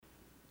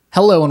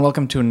Hello and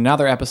welcome to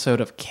another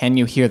episode of Can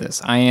You Hear This?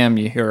 I am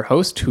your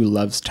host who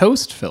loves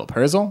toast, Phil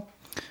Purzel.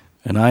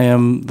 And I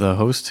am the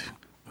host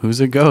who's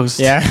a ghost.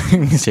 Yeah,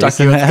 stuck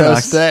Jason with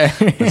Maddox. ghost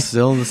there.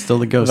 still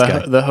the ghost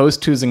guy. The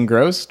host who's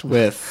engrossed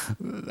with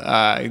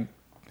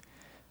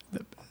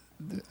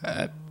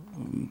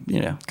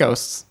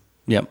ghosts.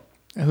 Yep.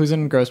 Who's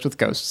engrossed with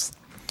ghosts.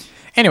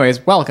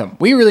 Anyways, welcome.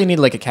 We really need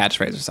like a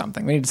catchphrase or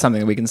something. We need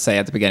something that we can say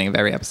at the beginning of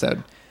every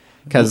episode.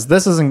 Because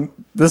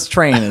this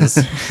train is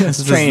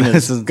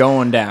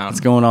going down. It's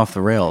going off the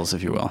rails,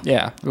 if you will.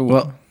 Yeah.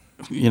 Well,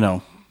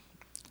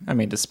 I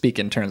mean, to speak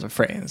in terms of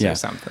phrase or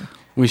something.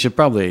 We should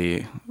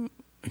probably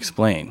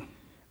explain.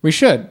 We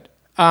should.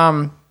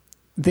 The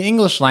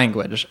English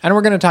language, and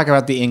we're going to talk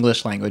about the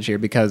English language here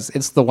because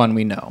it's the one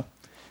we know.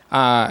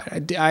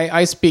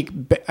 I speak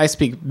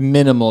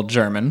minimal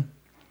German.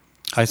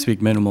 I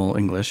speak minimal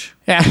English.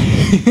 Yeah.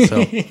 So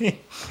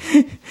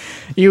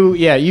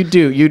you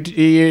do.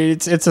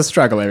 It's a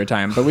struggle every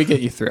time, but we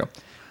get you through.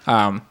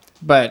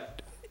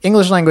 But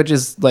English language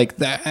is like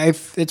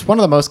it's one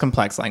of the most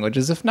complex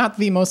languages, if not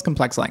the most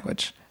complex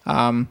language.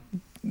 The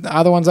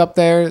other ones up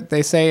there,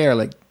 they say, are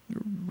like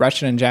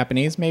Russian and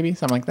Japanese, maybe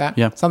something like that.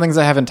 Yeah. Some things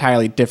that have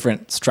entirely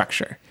different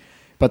structure.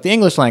 But the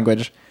English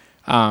language,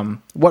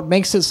 what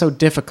makes it so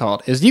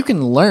difficult is you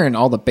can learn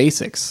all the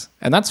basics,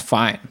 and that's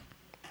fine.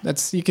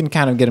 You can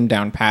kind of get them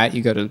down pat.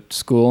 You go to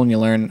school and you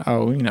learn,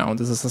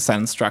 this is the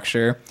sentence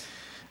structure.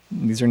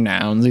 These are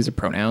nouns, these are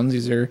pronouns,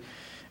 these are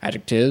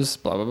adjectives,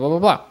 blah, blah, blah, blah,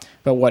 blah.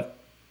 But what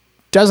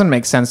doesn't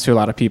make sense to a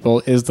lot of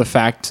people is the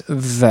fact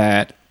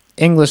that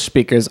English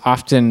speakers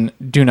often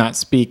do not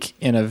speak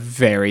in a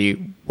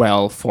very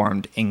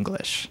well-formed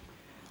English.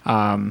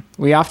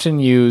 We often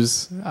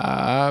use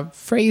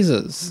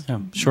phrases. yeah,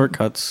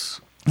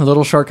 shortcuts.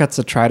 Little shortcuts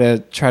to try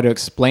to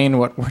explain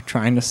what we're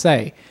trying to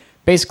say.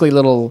 Basically,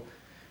 little...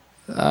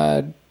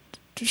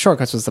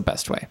 shortcuts was the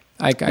best way.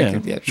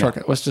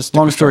 Shortcut was just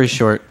Long story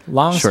short.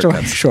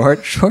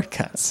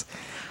 Shortcuts.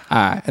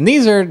 And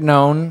these are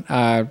known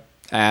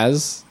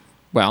as,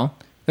 well,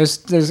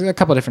 there's a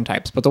couple of different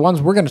types, but the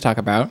ones we're going to talk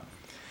about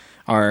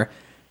are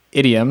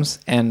idioms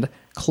and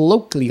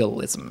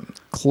colloquialism.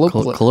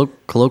 Colloquialisms.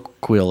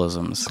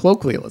 Colloquialisms.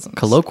 Colloquialisms.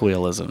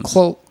 Colloquialisms.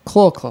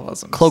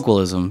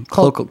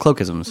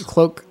 Cloakisms.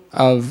 Cloak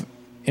of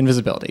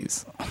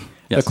invisibilities.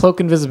 Yes. The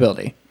cloak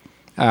invisibility.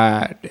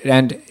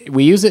 And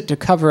we use it to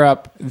cover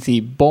up the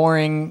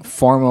boring,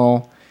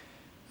 formal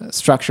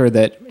structure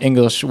that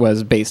English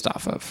was based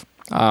off of.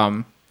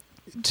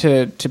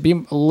 To be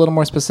a little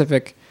more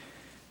specific,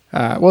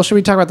 should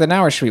we talk about that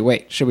now, or should we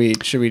wait? Should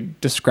we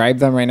describe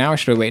them right now, or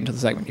should we wait until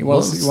the segment? You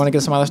want to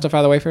get some other stuff out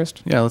of the way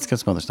first? Yeah, let's get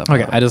some other stuff.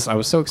 Okay, I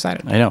was so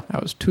excited. I know. I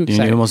was too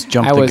excited. You almost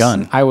jumped the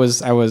gun. I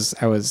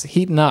was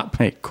heating up.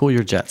 Hey, cool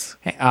your jets.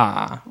 Hey,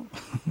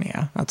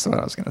 yeah, that's what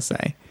I was gonna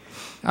say.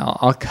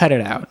 I'll cut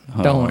it out.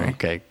 Don't worry.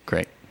 Okay,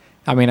 great.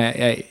 I mean,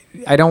 I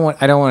don't want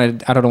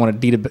to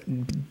deed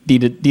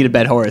a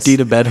bed horse. Deed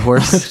a bed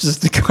horse.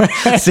 Just go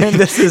ahead. See,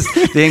 this is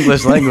the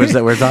English language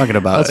that we're talking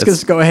about. Let's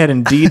just go ahead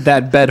and deed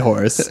that bed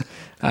horse.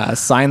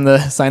 Sign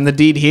the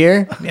deed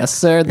here. Yes,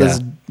 sir.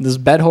 This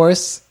bed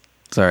horse.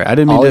 Sorry, I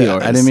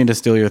didn't mean to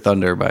steal your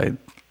thunder by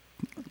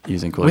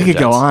using cool. We could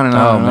go on and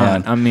on. Oh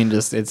man, I mean,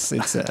 just it's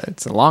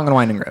a long and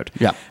winding road.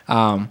 Yeah.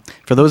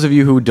 For those of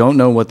you who don't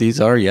know what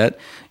these are yet,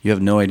 you have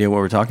no idea what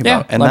we're talking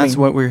about, and that's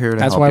what we're here to.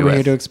 That's why we're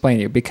here to explain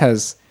to you.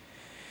 Because,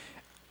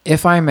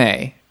 if I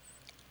may,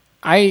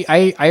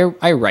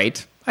 I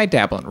write. I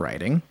dabble in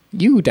writing.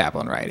 You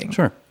dabble in writing.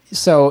 Sure.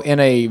 So, in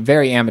a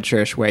very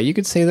amateurish way, you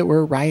could say that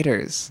we're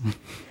writers,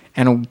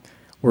 and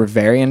we're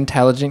very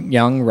intelligent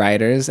young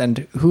writers.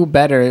 And who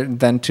better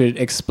than to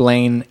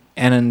explain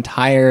an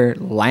entire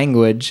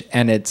language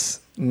and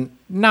its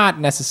not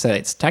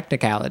necessarily its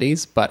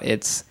technicalities, but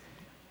its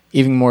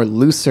even more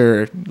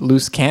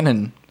loose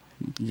cannon.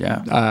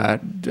 Yeah.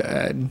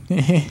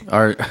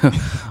 Our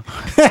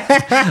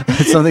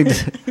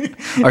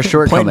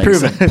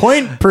shortcomings.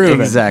 Point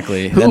proven.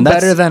 Exactly. Who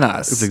better than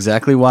us? That's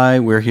exactly why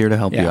we're here to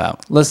help you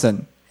out.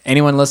 Listen,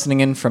 anyone listening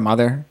in from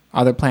other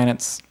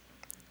planets,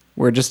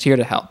 we're just here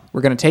to help.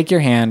 We're going to take your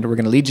hand. We're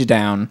going to lead you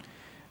down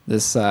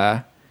this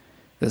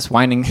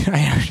winding.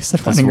 I just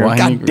said winding road.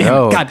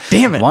 God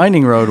damn it.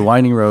 Winding road.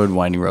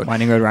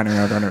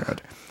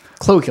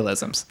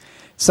 Colloquialisms.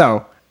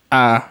 So,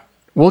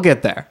 we'll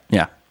get there.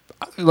 Yeah.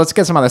 Let's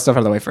get some other stuff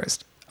out of the way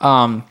first.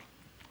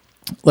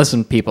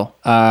 Listen, people.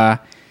 As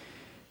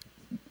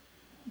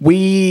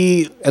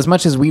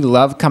much as we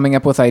love coming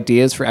up with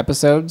ideas for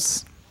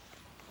episodes,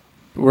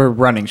 we're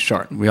running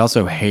short. We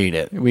also hate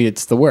it.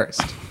 It's the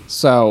worst.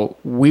 So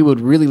we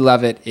would really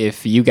love it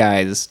if you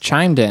guys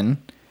chimed in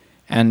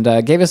and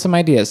gave us some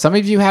ideas. Some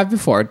of you have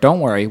before. Don't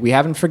worry. We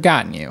haven't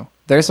forgotten you.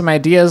 There's some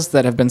ideas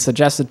that have been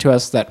suggested to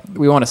us that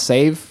we want to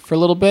save for a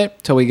little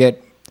bit till we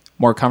get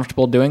more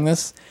comfortable doing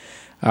this.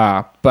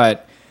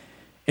 But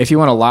if you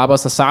want to lob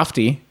us a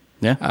softie,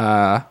 think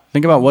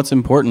about what's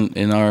important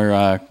in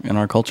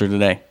our culture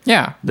today.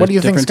 Yeah, what do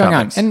you think's going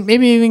on, and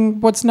maybe even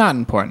what's not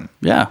important.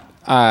 Yeah,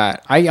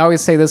 I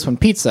always say this one,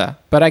 pizza,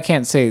 but I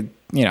can't say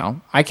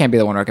I can't be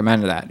the one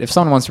recommending that. If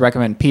someone wants to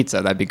recommend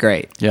pizza, that'd be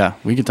great. Yeah,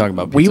 we could talk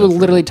about pizza. We will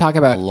literally talk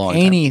about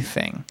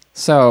anything.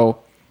 So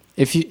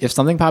if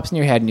something pops in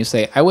your head and you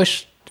say, I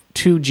wish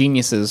two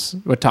geniuses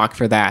would talk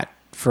for that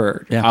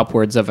for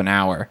upwards of an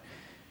hour,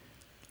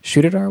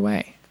 shoot it our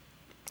way.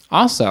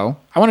 Also,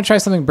 I want to try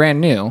something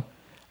brand new.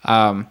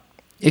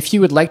 If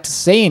you would like to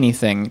say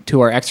anything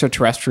to our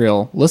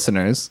extraterrestrial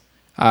listeners,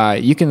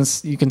 you can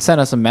send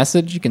us a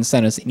message. You can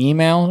send us an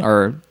email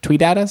or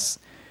tweet at us.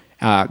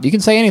 You can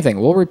say anything.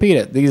 We'll repeat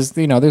it.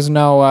 There's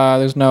no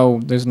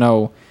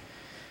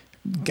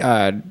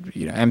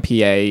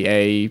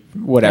MPAA,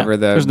 whatever.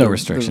 There's no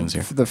restrictions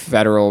here. The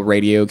Federal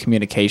Radio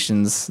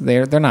Communications.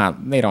 We're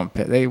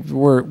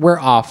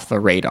off the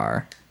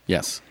radar.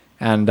 Yes.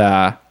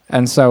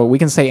 And so we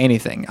can say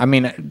anything. I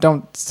mean,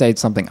 don't say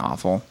something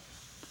awful.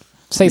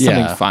 Say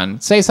something fun.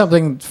 Say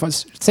something.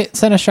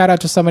 Send a shout out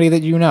to somebody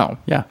that you know.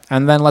 Yeah.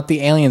 And then let the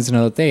aliens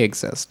know that they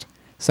exist.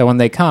 So when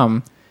they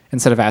come,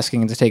 instead of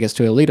asking to take us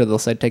to Alita, they'll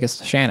say, take us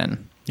to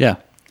Shannon. Yeah.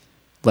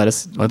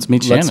 Let's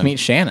meet Shannon. Let's meet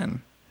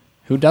Shannon.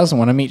 Who doesn't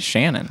want to meet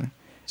Shannon?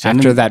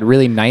 After that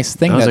really nice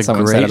thing that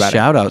someone said about it. That was a great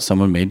shout out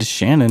someone made to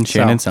Shannon.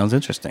 Shannon sounds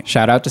interesting.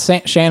 Shout out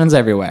to Shannon's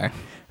everywhere.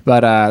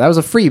 But that was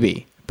a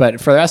freebie.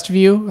 But for the rest of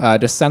you,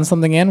 just send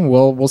something in.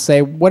 We'll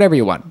say whatever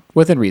you want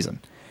within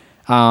reason.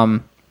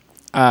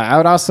 I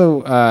would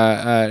also,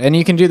 and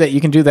you can do that.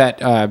 You can do that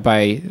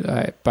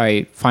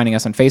by finding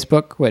us on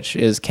Facebook, which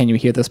is Can You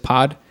Hear This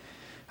Pod?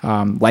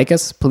 Like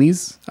us,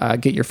 please.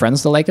 Get your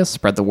friends to like us.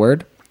 Spread the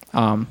word.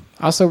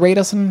 Also, rate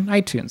us on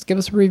iTunes. Give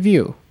us a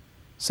review.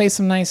 Say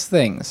some nice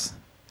things.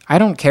 I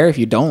don't care if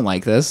you don't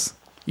like this.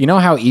 You know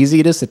how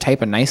easy it is to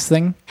type a nice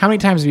thing? How many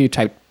times have you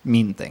typed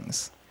mean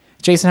things?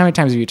 Jason, how many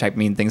times have you typed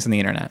mean things on the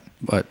internet?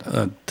 What,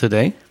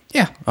 today?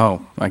 Yeah.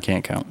 Oh, I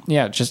can't count.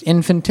 Yeah, just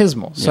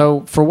infinitesimal. Yeah.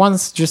 So for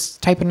once,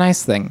 just type a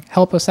nice thing.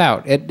 Help us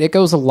out. It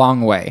goes a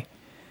long way.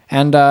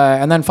 And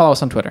then follow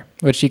us on Twitter,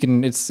 which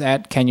it's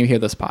at Can You Hear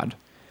This Pod.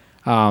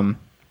 And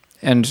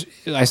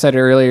I said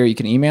earlier, you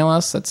can email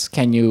us. That's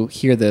Can You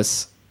Hear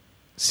This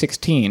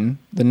 16,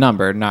 the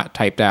number, not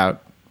typed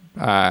out,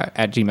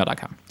 at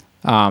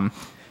gmail.com.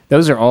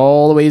 Those are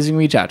all the ways you can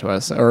reach out to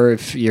us. Or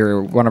if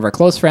you're one of our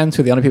close friends,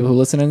 who are the only people who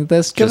listen to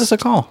this, give us a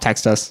call.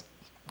 Text us.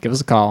 Give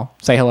us a call.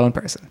 Say hello in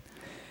person.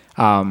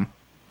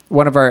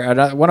 One of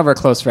our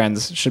close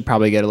friends should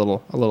probably get a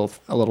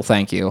little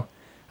thank you.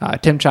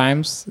 Tim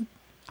Chimes.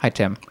 Hi,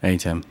 Tim. Hey,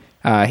 Tim.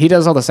 He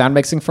does all the sound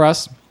mixing for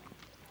us.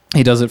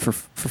 He does it for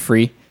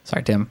free.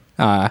 Sorry, Tim.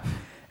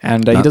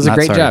 And he does a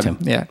great job. Tim.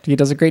 Yeah, he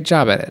does a great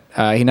job at it.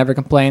 He never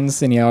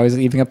complains, and he always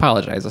even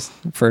apologizes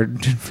for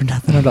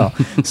nothing at all.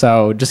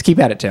 So just keep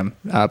at it, Tim.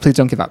 Please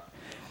don't give up.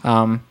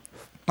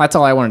 That's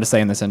all I wanted to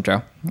say in this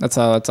intro. That's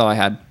all I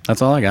had.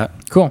 That's all I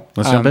got. Cool.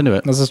 Let's jump into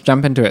it. Let's just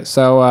jump into it.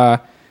 So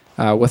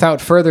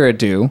without further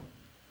ado,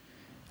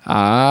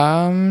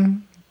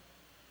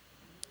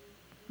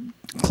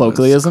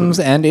 colloquialisms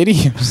and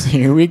idioms.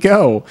 Here we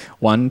go.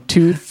 1,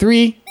 2,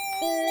 3.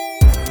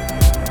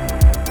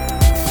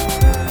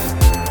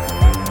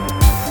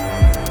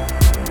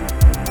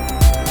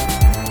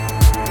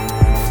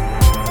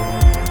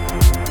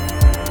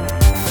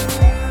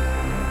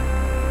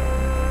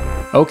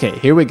 Okay,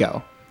 here we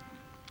go.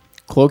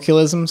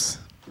 Colloquialisms.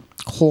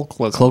 We'll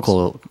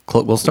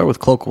start with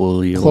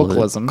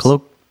colloquialisms.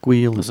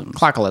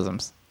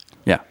 Colloquialisms.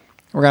 Yeah.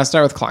 We're going to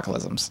start with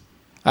colloquialisms.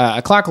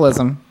 A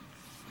colloquialism,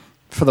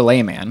 for the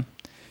layman,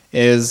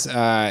 is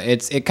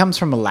it comes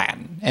from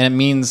Latin, and it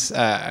means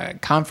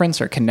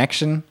conference or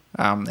connection.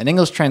 An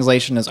English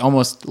translation is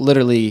almost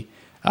literally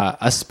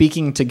a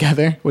speaking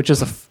together, which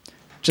is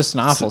just an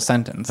awful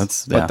sentence.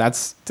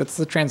 That's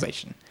the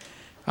translation.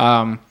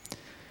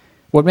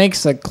 What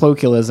makes a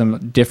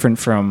colloquialism different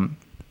from,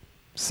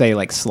 say,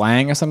 like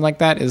slang or something like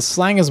that is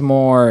slang is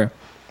more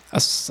a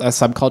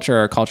subculture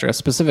or a culture, a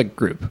specific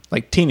group.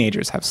 Like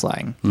teenagers have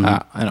slang.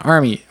 Mm-hmm. An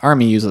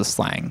army uses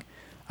slang.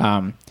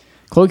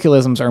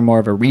 Colloquialisms are more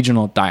of a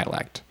regional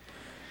dialect.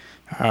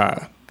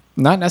 Not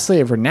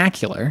necessarily a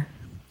vernacular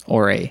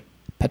or a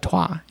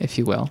patois, if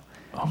you will.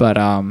 Oh.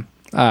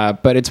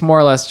 But it's more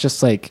or less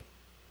just like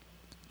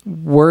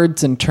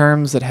words and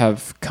terms that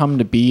have come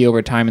to be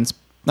over time, and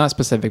not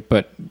specific,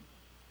 but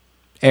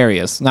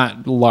areas,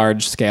 not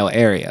large scale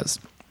areas.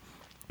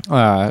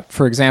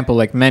 For example,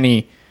 like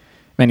many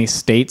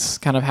states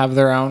kind of have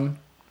their own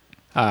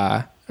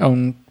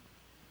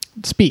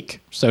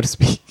speak, so to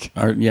speak.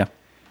 Yeah.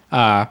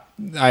 I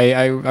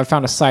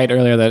found a site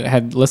earlier that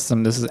had listed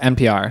them. This is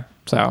NPR,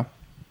 so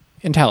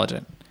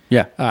intelligent.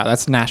 Yeah.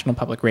 That's National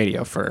Public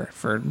Radio for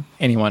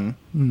anyone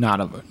not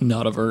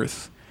of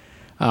Earth.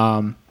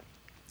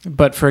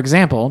 But for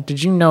example,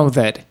 did you know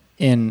that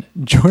in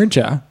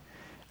Georgia,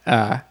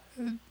 I'll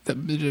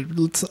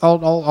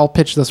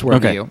pitch this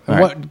word to you.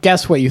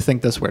 Guess what you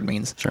think this word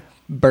means? Sure.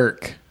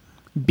 Burk.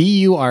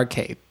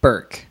 B-U-R-K.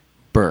 Burk.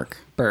 Burk.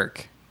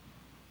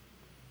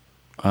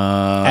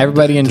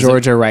 Everybody in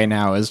Georgia right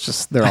now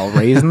they're all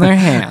raising their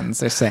hands.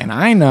 They're saying,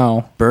 I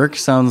know. Burk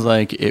sounds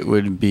like it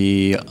would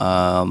be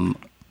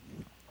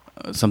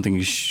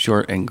something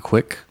short and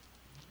quick.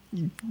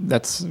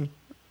 That's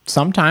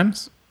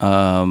sometimes.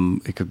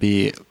 It could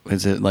be.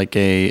 Is it like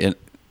a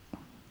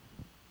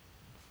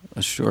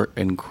short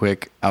and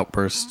quick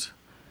outburst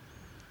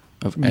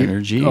of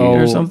energy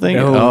or something?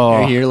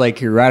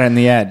 You're right on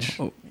the edge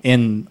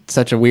in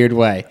such a weird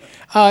way.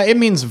 It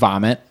means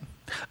vomit.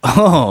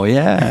 Oh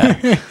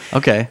yeah.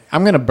 Okay.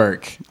 I'm gonna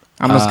burk.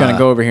 I'm just gonna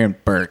go over here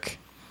and burk.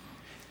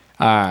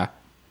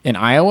 In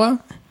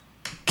Iowa,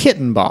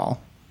 kitten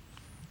ball.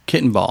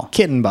 Kitten ball.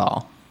 Kitten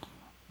ball.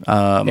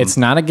 It's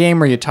not a game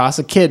where you toss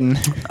a kitten.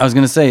 I was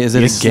gonna say, is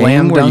it a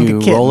game where you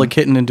roll a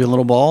kitten into a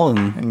little ball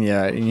and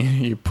yeah,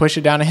 you push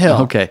it down a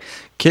hill? Okay,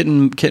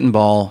 kitten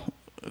ball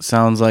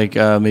sounds like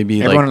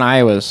maybe everyone in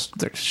Iowa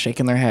they're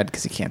shaking their head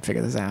because you can't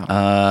figure this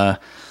out.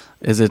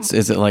 Is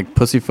it like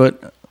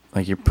pussyfoot?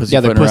 Like you're pussyfooting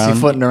around? Yeah, they're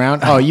pussyfooting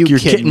around. Oh, you're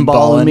kitten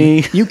balling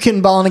me. You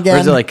kitten balling again? Or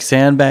is it like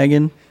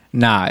sandbagging?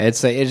 Nah, it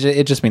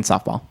just means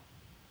softball.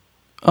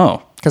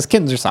 Oh, because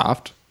kittens are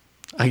soft.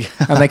 And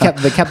they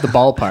kept the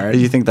ball part. Do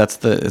you think that's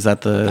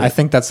the? I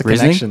think that's the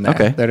connection there.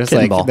 Okay, they're just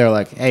kitten ball. They're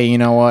like, hey, you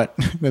know what?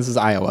 This is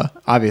Iowa,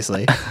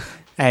 obviously.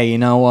 Hey, you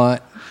know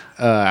what?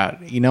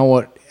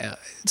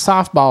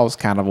 Softball is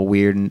kind of a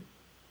weird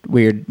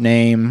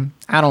name.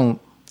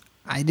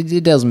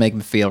 It doesn't make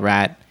me feel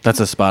right. That's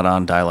a spot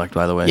on dialect,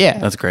 by the way. Yeah,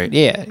 that's great.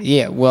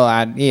 Yeah.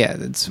 Well,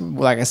 it's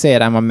like I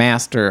said, I'm a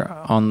master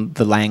on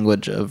the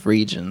language of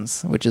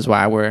regions, which is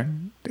why we're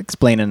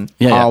explaining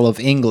all of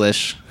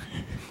English.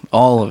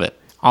 All of it.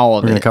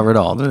 We're gonna cover it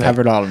all today. Cover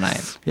it all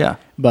tonight. Yeah.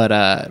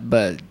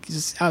 But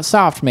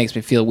soft makes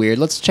me feel weird.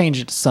 Let's change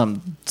it to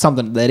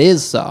something that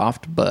is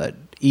soft but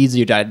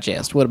easier to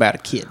digest. What about a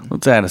kitten?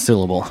 Let's add a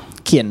syllable.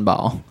 Kitten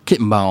ball.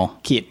 Kitten ball.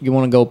 Kitten. You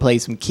want to go play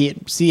some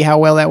kitten? See how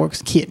well that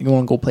works? Kitten. You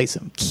want to go play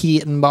some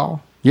kitten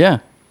ball?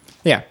 Yeah.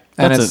 Yeah.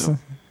 That's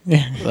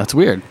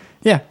weird.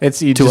 Yeah.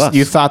 It's you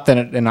thought that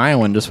an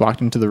Iowan just walked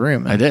into the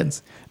room. I did.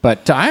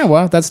 But to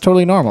Iowa, that's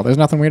totally normal. There's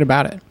nothing weird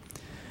about it.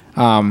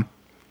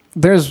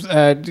 There's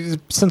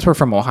since we're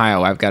from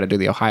Ohio, I've got to do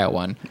the Ohio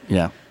one.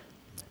 Yeah.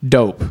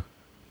 Dope,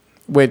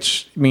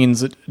 which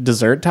means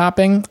dessert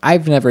topping.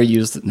 I've never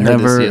used it.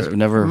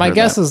 Never. My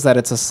guess is that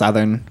it's a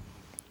southern,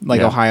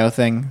 Ohio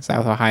thing,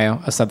 South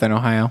Ohio, a southern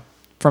Ohio,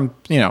 from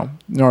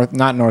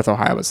not North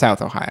Ohio, but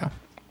South Ohio.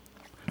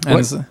 And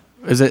is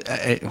it?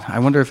 I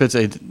wonder if it's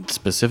a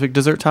specific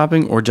dessert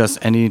topping or just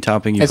any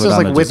topping you put on a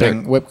dessert. It's just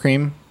like whipped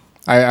cream.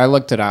 I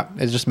looked it up.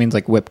 It just means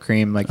like whipped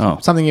cream,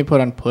 something you put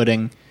on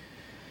pudding.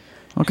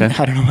 Okay.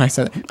 I don't know why I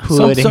said that.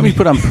 Pudding. Something you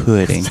put on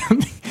pudding.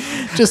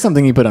 Just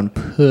something you put on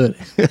pudding.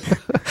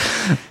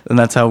 And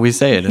that's how we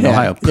say it in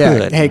Ohio.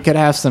 Pudding. Yeah. Hey, could I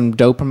have some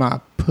dope in my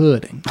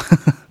pudding?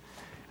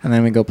 And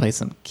then we go play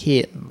some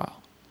kitten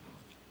ball.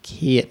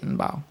 Kitten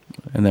ball.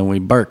 And then we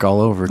bark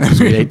all over because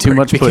we ate too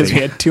much pudding. Because we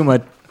had too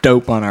much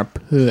dope on our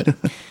pudding.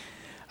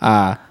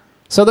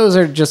 So those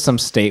are just some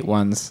state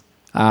ones.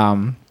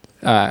 I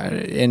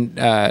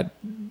don't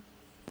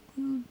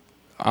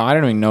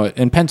even know it.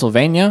 In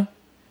Pennsylvania,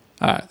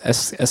 a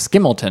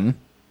skimelton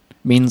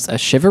means a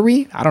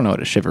chivalry. I don't know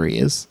what a chivalry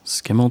is.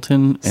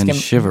 Skimelton and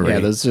chivalry.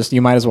 Yeah,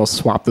 you might as well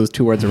swap those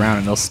two words around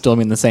and they'll still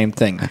mean the same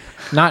thing.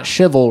 Not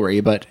chivalry,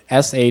 but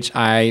Shivaree.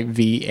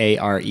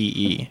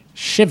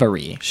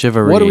 Chivalry.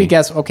 Chivalry. What do we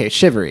guess? Okay,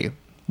 chivalry.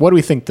 What do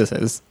we think this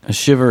is? A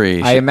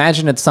chivalry. I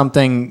imagine it's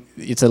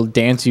a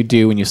dance you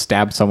do when you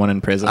stab someone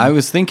in prison. I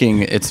was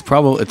thinking it's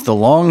the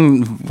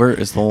long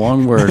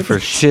word for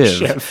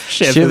shiv.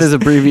 Shiv is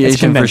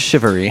abbreviation for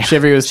chivalry.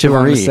 Chivalry was too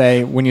long to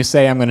say. When you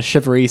say I'm going to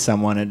chivalry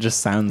someone, it just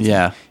sounds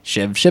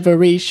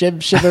chivalry,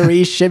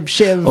 chivalry, shiv.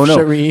 Oh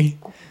no, the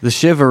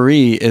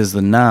chivalry is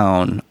the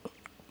noun.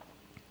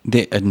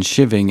 And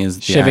shiving is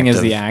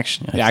the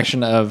action. The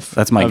action of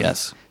that's my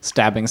guess.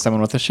 Stabbing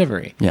someone with a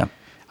chivalry. Yeah.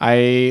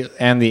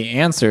 And the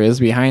answer is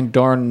behind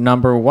door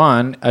number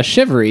 1. A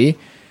chivalry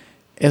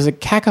is a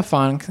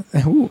cacophonous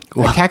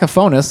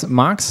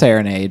mock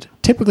serenade,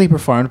 typically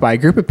performed by a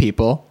group of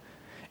people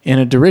in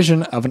a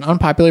derision of an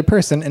unpopular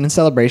person and in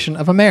celebration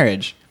of a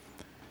marriage.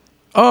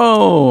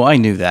 Oh, I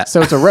knew that.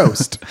 So it's a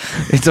roast.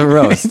 It's a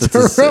roast. It's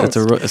a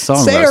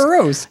song Say roast. A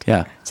roast.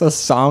 Yeah. It's a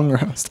song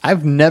roast.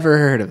 I've never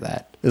heard of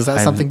that. Is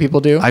that something people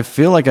do? I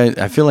feel like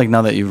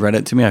now that you've read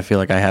it to me, I feel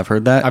like I have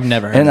heard that. I've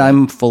never heard and that.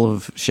 I'm full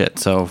of shit,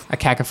 so. A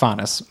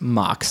cacophonous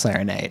mock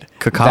serenade.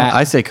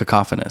 I say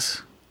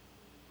cacophonous.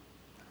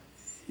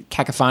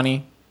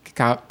 Cacophony?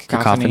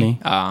 Cacophony?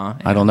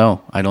 I don't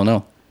know.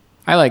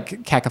 I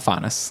like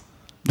cacophonous.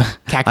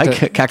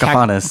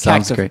 Cacophonous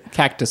sounds great.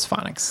 Cactus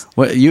phonics.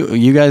 What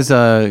you guys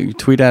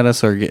tweet at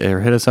us or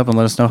hit us up and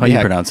let us know how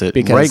you pronounce it.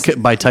 Right,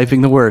 by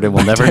typing the word, and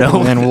we'll never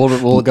know. And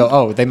we'll go,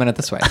 oh, they meant it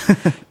this way.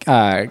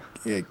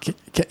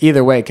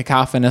 Either way,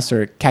 cacophonous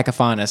or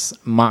cacophonous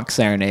mock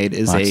serenade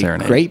is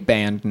great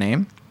band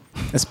name,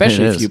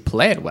 especially if you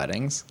play at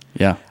weddings.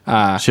 Yeah,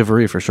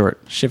 chivalry for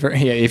short. Chivalry.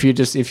 Yeah, if you're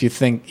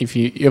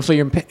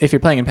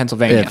playing in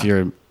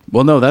Pennsylvania.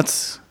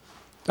 That's.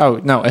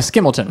 Oh no, a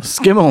skimelton.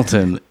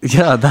 Skimelton.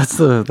 Yeah, that's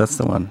the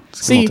one. Skimelton.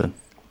 See,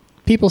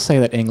 people say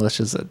that English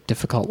is a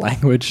difficult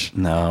language.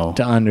 No.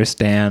 To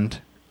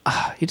understand.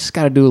 You just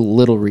got to do a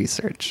little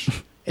research.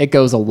 it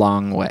goes a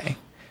long way.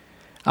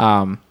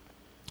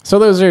 So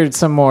those are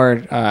some more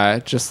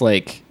just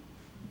like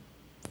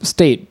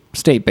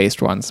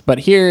state-based ones. But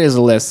here is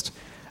a list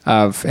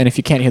of, and if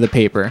you can't hear the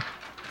paper,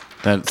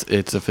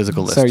 it's a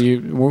physical list. So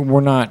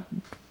we're not,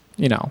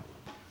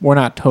 we're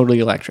not totally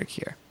electric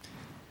here.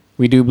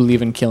 We do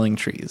believe in killing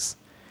trees.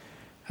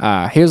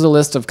 Here's a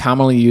list of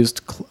commonly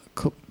used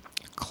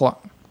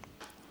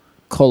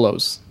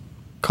colos.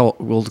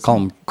 We'll call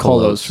them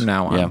colos from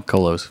now on. Yeah,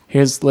 colos.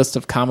 Here's a list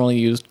of commonly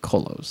used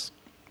colos.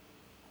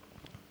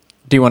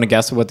 Do you want to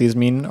guess what these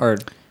mean, or?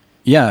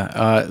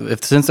 Yeah,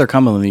 since they're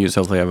commonly used,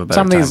 hopefully I have a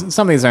better time.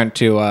 Some of these aren't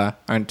too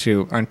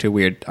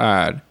weird.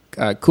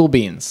 Cool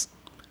beans.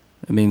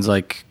 It means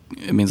like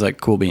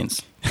cool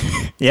beans.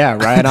 Yeah,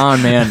 right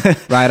on, man.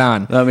 Right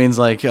on. That means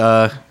like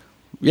on.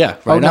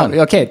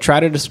 Okay, try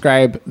to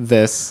describe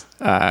this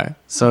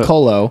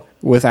colo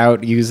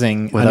without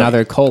using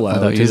another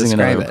colo to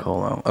describe it.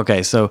 Colo.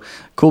 Okay, so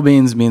cool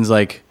beans means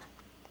like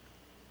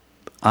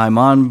I'm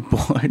on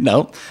board.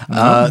 No,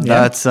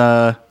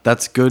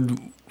 that's good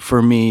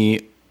for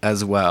me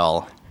as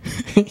well.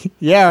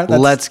 Yeah.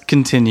 Let's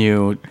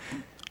continue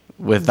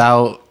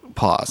without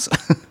pause.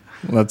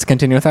 Let's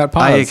continue without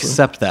pause. I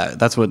accept that.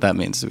 That's what that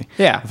means to me.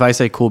 Yeah. If I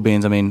say cool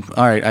beans, I mean,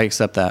 all right, I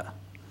accept that.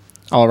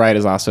 All right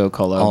is also a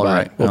colo. All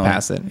right. We'll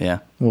pass it. Yeah.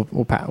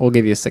 We'll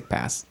give you a sick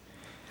pass.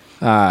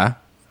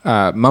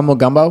 Mumble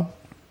gumbo.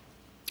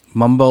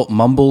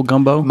 Mumble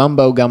gumbo.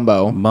 Mumbo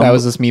gumbo. That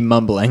was just me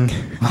mumbling.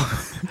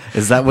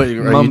 Is that what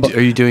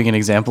are you doing an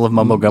example of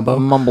mumbo gumbo?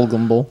 Mumble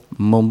gumbo.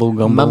 Mumble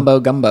gumbo. Mumbo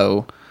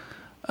gumbo.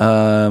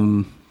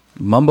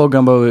 Mumbo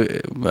gumbo.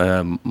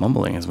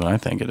 Mumbling is what I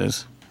think it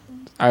is.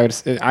 I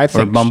think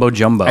or mumbo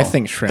jumbo. I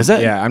think shrimp. Is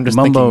that I'm just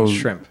thinking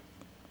shrimp.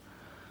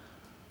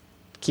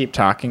 Keep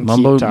talking.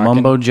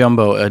 Mumbo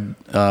jumbo.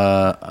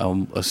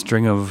 A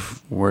string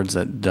of words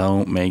that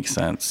don't make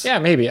sense. Yeah,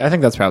 maybe. I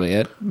think that's probably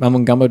it. Mumbo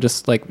gumbo,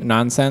 just like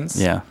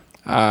nonsense. Yeah.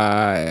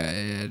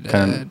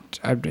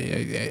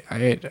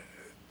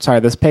 Sorry,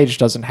 this page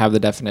doesn't have the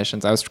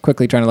definitions. I was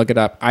quickly trying to look it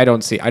up. I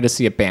just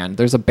see a band.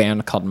 There's a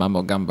band called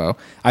Mumbo Gumbo.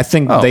 I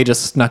think they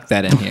just snuck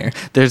that in here.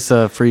 There's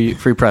a free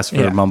press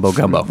for Mumbo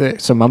Gumbo.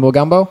 So Mumbo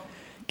Gumbo,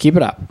 keep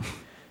it up.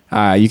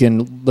 You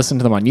can listen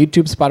to them on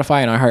YouTube,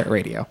 Spotify, and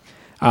iHeartRadio.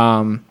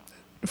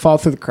 Fall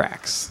through the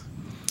cracks.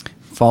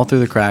 Fall through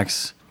the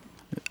cracks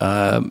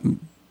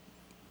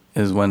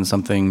is when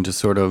something just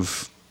sort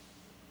of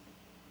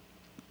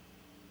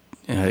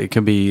it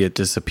could be it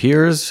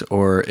disappears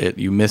or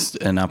you missed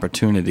an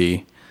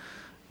opportunity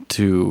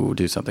to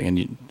do something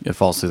and it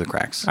falls through the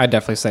cracks. I'd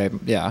definitely say,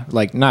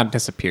 like not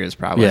disappears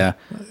probably. Yeah.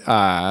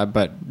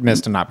 But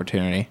missed an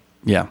opportunity.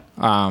 Yeah.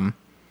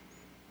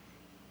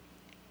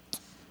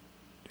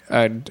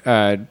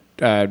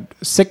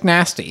 Sick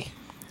nasty.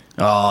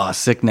 Oh,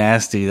 sick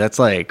nasty. That's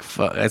like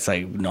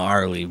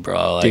gnarly,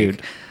 bro. Like,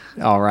 dude.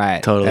 All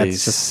right. Totally.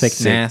 That's just sick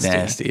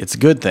nasty. It's a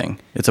good thing.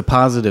 It's a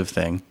positive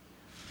thing.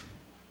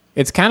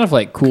 It's kind of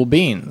like cool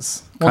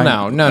beans.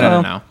 Well,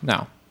 no.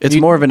 It's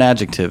more of an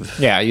adjective.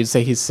 Yeah, you'd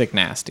say he's sick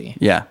nasty.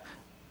 Yeah.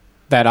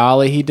 That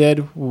ollie he did,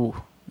 ooh.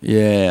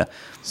 Yeah.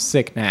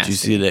 Sick nasty. Did you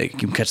see that? You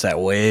can catch that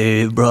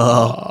wave, bro.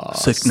 Oh,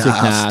 sick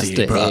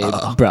nasty,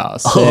 bro.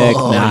 Sick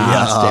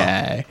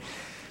nasty.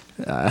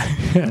 Yeah.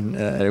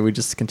 And we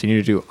just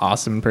continue to do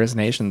awesome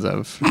impersonations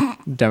of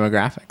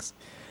demographics.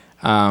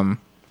 The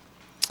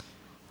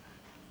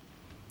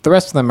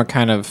rest of them are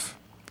kind of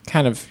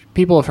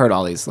people have heard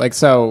all these. Like,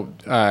 so,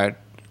 but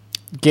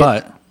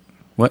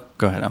what?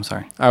 Go ahead. I'm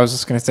sorry. I was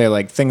just going to say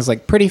like things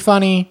like pretty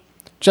funny,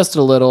 just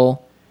a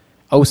little,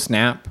 oh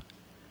snap,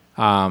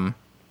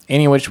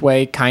 any which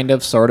way, kind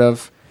of, sort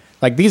of.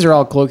 Like these are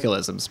all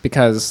colloquialisms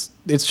because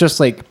it's just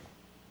like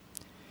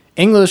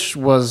English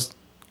was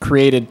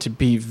created to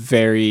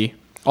be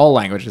all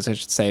languages, I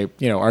should say,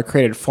 are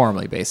created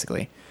formally,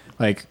 basically.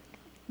 Like,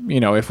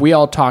 if we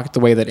all talked the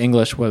way that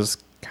English was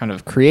kind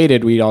of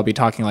created, we'd all be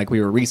talking like we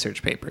were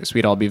research papers.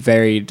 We'd all be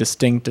very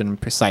distinct and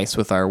precise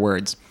with our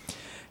words.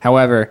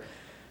 However,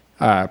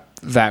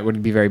 that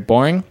would be very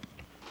boring.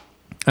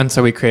 And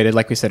so we created,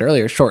 like we said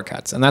earlier,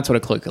 shortcuts. And that's what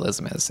a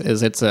colloquialism is.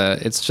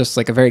 It's just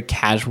like a very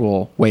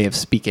casual way of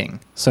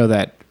speaking so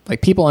that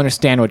like people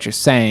understand what you're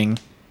saying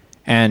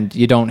and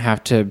you don't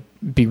have to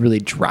be really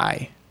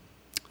dry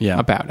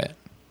about it.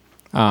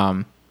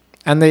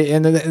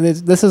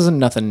 This isn't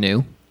nothing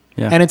new.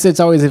 Yeah. And it's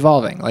always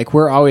evolving. Like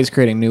we're always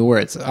creating new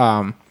words.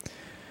 I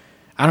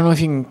don't know if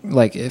you can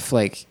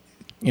internet.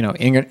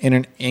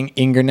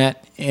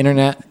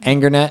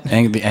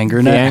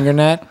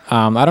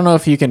 I don't know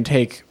if you can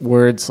take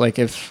words like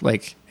if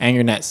like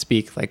Angernet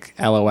speak like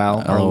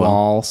LOL or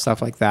lol,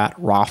 stuff like that.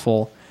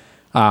 Raffle.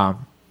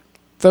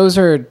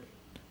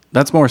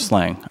 That's more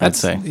slang, I'd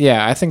say.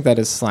 Yeah, I think that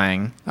is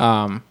slang.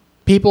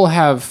 People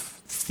have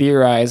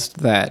theorized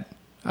that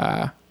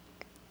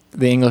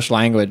the English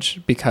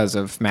language, because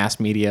of mass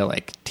media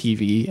like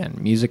TV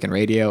and music and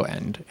radio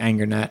and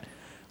Angernet,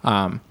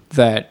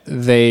 that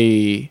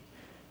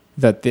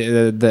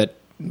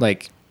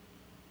like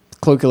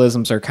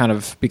colloquialisms are kind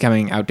of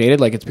becoming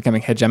outdated, like it's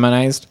becoming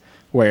hegemonized,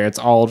 where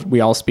we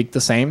all speak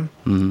the same.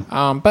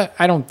 But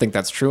I don't think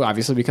that's true,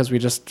 obviously, because we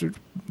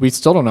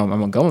still don't know what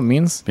Mamagumbo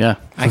means. Yeah.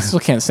 I still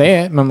can't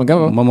say it.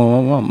 Mamagumbo.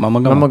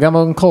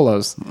 Mamagumbo and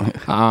Colos.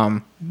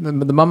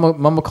 The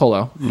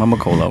Mamacolo.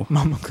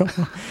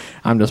 Mamacolo.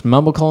 I'm just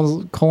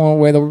mumbling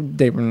away the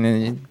day.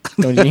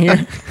 Don't you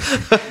hear?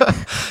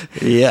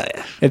 Yeah.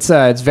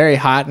 It's very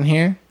hot in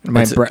here.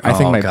 I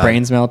think my God.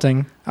 brain's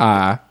melting.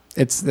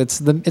 It's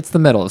the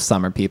middle of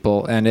summer,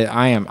 people, and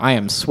I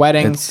am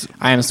sweating.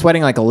 I am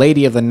sweating like a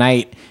lady of the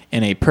night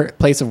in a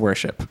place of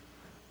worship.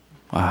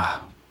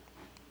 Wow.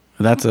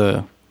 That's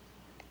a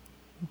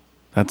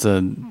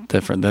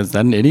different. Is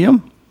that an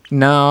idiom?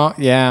 No,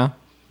 yeah,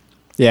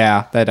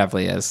 that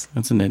definitely is.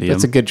 That's an idiom.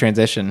 That's a good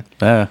transition.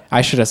 Yeah.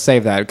 I should have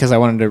saved that because I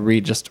wanted to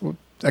read just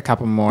a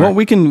couple more. Well,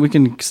 we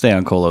can stay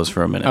on Colos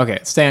for a minute. Okay,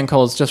 stay on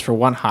Colos just for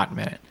one hot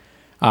minute.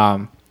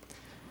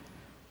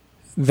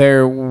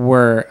 There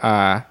were,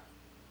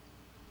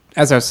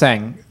 as I was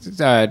saying,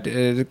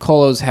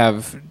 Colos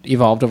have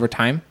evolved over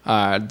time.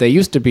 They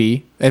used to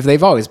be,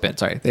 they've always been,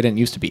 sorry, they didn't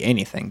used to be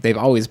anything. They've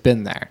always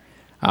been there.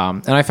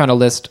 And I found a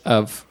list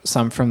of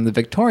some from the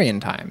Victorian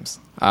times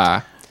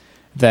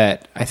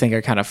that I think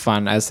are kind of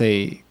fun as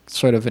a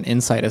sort of an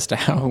insight as to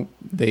how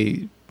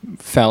they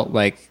felt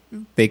like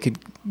they could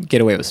get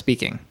away with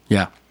speaking.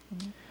 Yeah.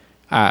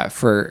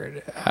 For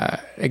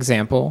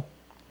example,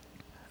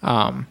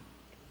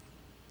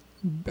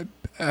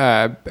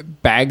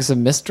 bags of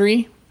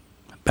mystery.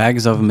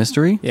 Bags of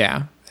mystery?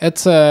 Yeah.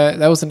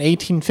 That was an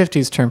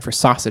 1850s term for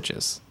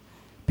sausages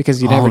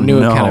because you never knew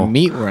what kind of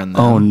meat were in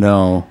them. Oh,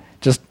 no.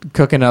 Just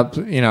cooking up,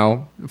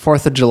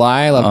 4th of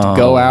July. I love to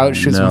go out,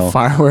 shoot some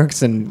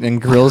fireworks, and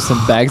grill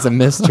some bags of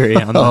mystery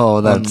on the,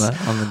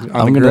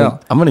 on the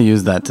grill. I'm going to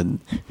use that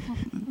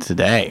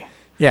today.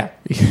 Yeah.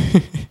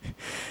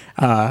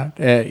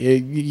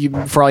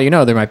 For all you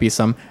know, there might be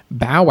some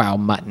bow wow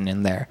mutton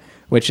in there,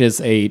 which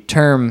is a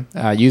term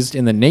used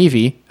in the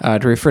Navy to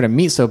refer to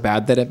meat so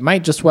bad that it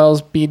might just well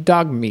as be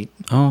dog meat.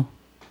 Oh,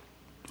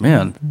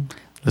 man.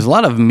 There's a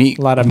lot of meat.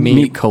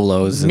 Meat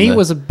Colos. Meat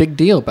was a big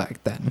deal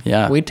back then.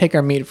 Yeah. We'd take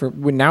our meat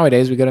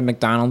nowadays we go to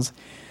McDonald's,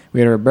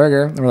 we order a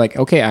burger, and we're like,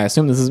 okay, I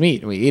assume this is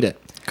meat, and we eat it.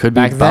 Could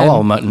be bow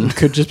wow mutton.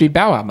 Could just be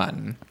bow wow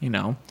mutton,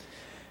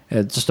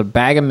 It's just a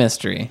bag of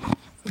mystery.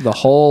 The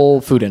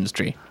whole food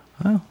industry.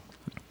 Well,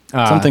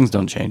 some things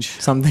don't change.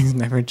 Some things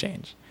never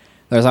change.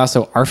 There's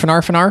also arf and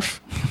arf and arf,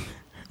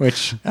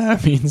 which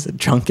means a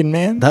drunken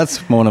man. That's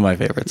one of my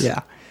favorites.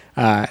 Yeah.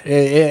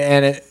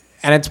 And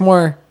it's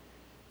more,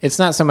 it's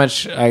not so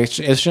much,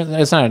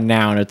 it's not a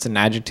noun, it's an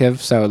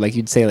adjective. So like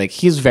you'd say like,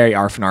 he's very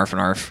arf and arf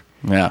and arf.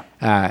 Yeah.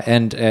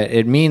 And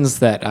it means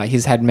that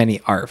he's had many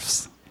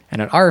arfs.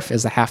 And an arf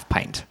is a half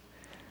pint.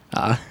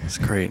 That's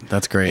great.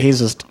 That's great. He's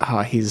just,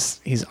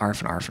 he's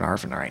arf and arf and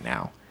arf right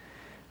now.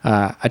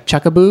 A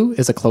chuckaboo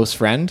is a close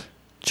friend.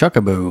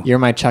 Chuckaboo. You're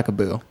my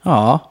chuckaboo.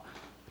 Aw.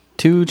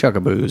 2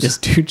 chuckaboos.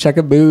 Just 2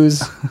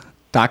 chuckaboos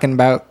talking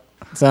about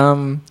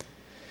some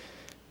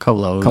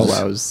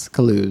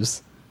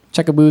Colos.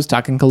 Chuckaboos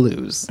talking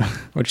Caloos.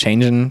 We're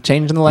changing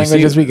the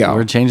language as we go.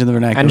 We're changing the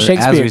vernacular and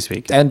Shakespeare, as we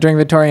speak. And during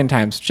Victorian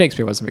times,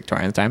 Shakespeare wasn't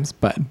Victorian times,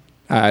 but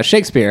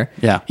Shakespeare,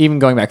 even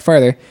going back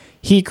farther,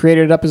 he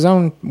created up his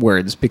own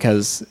words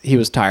because he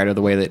was tired of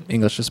the way that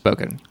English was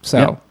spoken.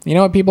 So, you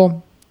know what,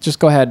 people? Just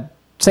go ahead,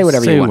 say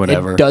whatever you want.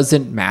 It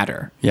doesn't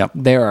matter. Yep.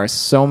 There are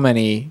so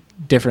many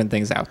different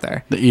things out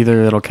there.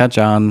 Either it'll catch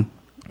on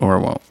or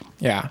it won't.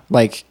 Yeah.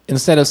 Like,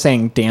 instead of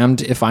saying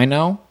damned if I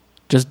know,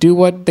 just do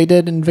what they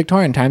did in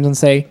Victorian times and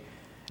say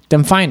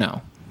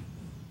damfino.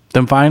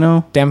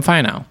 Damfino?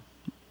 Damfino.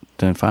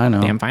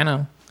 Damfino.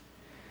 Damfino.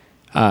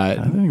 I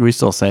think we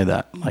still say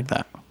that like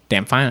that.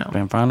 Damfino.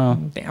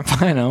 Damfino.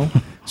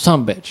 Damfino.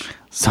 Some bitch.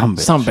 Some bitch.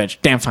 Some bitch.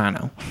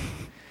 Damfino.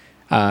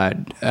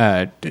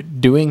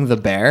 Doing the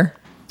bear.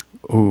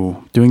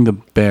 Ooh, doing the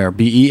bear.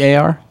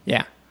 BEAR?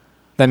 Yeah.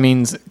 That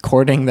means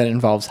courting that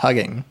involves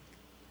hugging.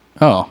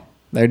 Oh.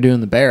 They're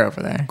doing the bear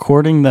over there.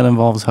 Courting that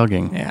involves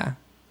hugging. Yeah.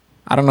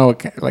 I don't know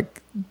what,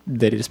 like,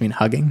 did it just mean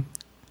hugging?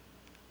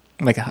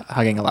 Like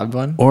hugging a loved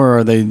one? Or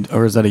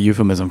is that a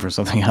euphemism for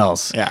something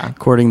else? Yeah.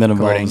 Courting that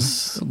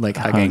involves like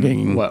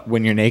hugging. What,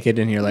 when you're naked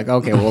and you're like,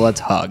 okay, well,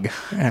 let's hug.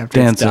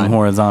 Dancing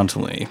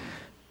horizontally.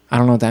 I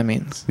don't know what that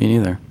means. Me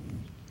neither.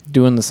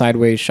 Doing the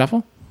sideways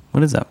shuffle?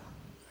 What is that?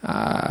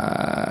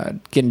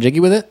 Getting jiggy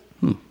with it?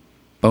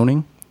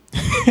 Boning?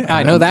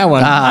 I know that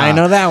one. I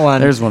know that one.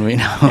 There's one we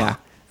know.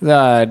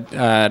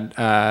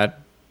 Yeah.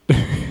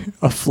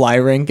 A fly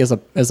rink is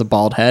a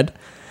bald head.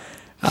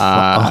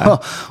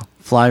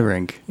 Fly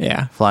rink.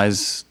 Yeah.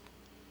 Flies.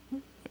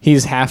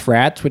 He's half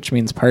rat, which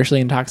means partially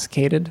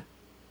intoxicated.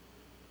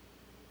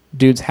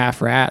 Dude's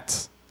half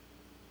rats.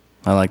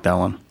 I like that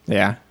one.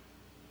 Yeah.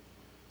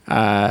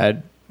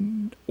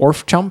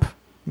 Orf chump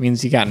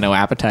means you got no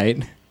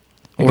appetite.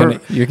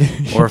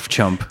 Orf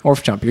chump.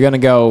 Orf chump. You're gonna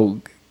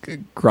go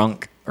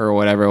grunk or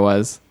whatever it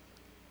was.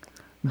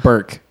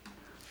 Burke.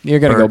 You're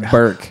gonna go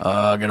Burke.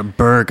 I got a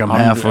Burke. I'm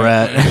half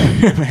rat.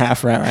 I'm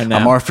half rat right now.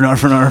 I'm arf and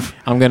arf and arf.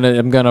 I'm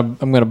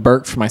gonna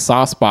burp for my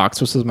sauce box,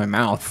 which is my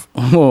mouth.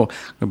 Oh,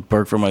 a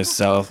Burke for my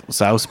south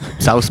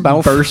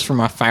mouth. Burst from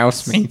my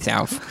fouse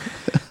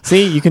mouth.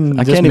 See, you can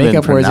I just can't make even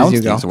up words as pronounce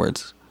you go. these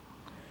words.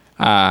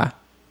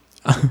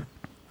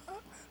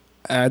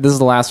 This is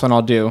the last one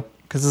I'll do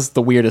because this is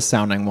the weirdest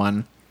sounding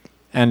one,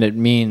 and it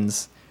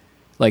means,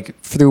 like,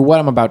 through what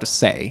I'm about to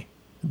say,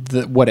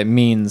 what it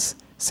means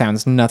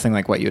sounds nothing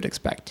like what you'd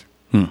expect.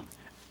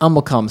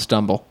 Umble cum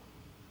stumble.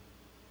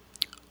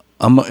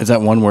 Is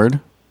that one word?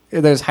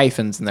 There's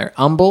hyphens in there.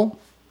 Umble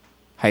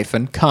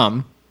hyphen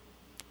cum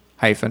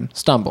hyphen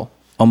stumble.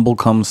 Umble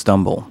cum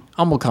stumble.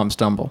 Umble cum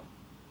stumble.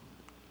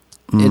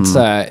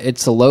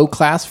 It's a low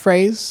class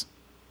phrase,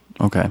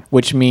 Okay.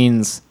 which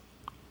means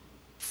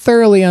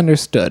thoroughly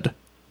understood.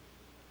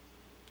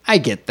 I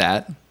get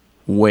that.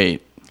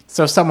 Wait.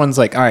 So if someone's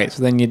like, all right,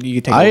 so then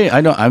you take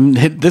I don't.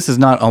 This is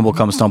not umble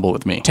cum stumble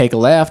with me. take a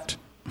left,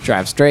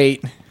 drive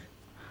straight,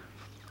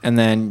 and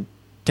then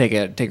take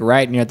a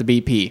right, and you're at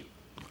the BP.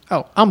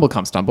 Oh, umble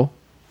cum stumble.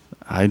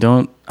 I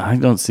don't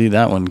see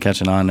that one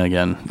catching on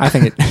again. I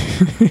think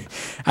it.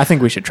 I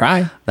think we should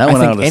try. That I went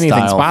think out of anything's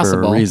style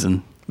possible. for a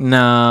reason.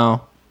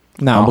 No.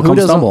 Umble Who cum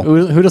doesn't? stumble.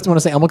 Who doesn't want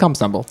to say umble cum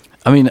stumble?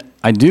 I mean,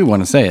 I do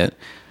want to say it.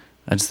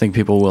 I just think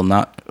people will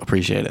not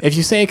appreciate it. If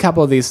you say a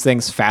couple of these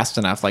things fast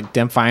enough, like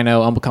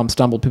Demphino, umble cum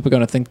stumble, people are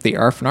going to think the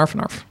arf and arf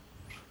and arf.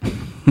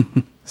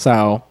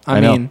 So I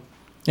know. mean,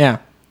 yeah.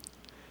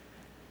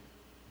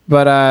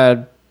 But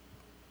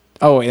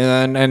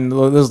and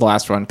this is the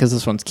last one because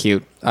this one's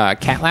cute.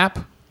 Cat lap.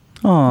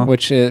 Aw.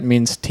 Which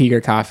means tea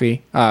or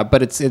coffee,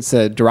 but it's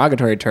a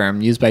derogatory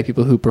term used by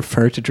people who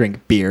prefer to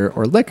drink beer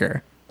or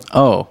liquor.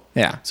 Oh.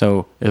 Yeah.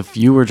 So if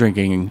you were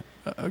drinking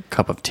a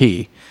cup of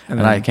tea and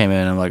then- I came in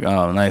and I'm like,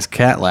 oh, nice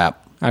cat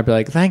lap. I'd be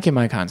like, thank you,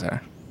 my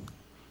connoisseur.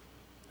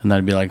 And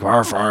I'd be like,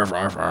 arf, arf,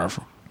 arf, arf.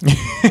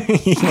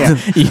 Yeah.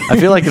 I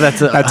feel like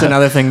that's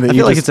another thing that I you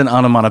feel like just- it's an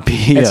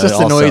ononomatopoeia. It's just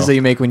a also. noise that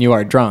you make when you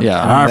are drunk.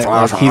 Yeah. And Arf,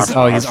 arf, he's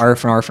arf, he's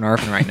arfing, arfing,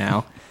 arfing right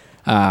now.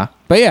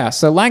 But yeah,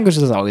 so language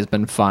has always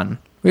been fun.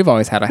 We've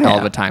always had a hell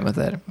of Yeah. a time with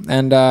it.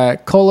 And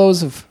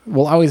colos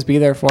will always be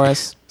there for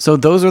us. So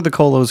those are the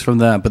colos from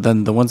that, but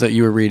then the ones that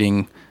you were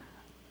reading,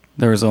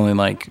 there was only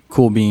like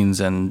Cool Beans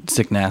and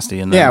Sick Nasty,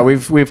 and Yeah,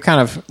 we've kind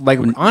of like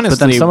honestly, but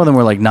then some of them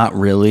were like not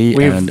really,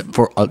 We've- and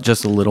for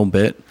just a little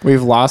bit.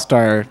 we've lost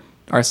our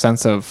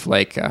sense of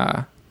like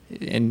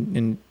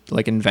in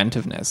like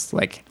inventiveness,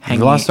 like We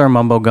hanging. lost our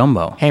mumbo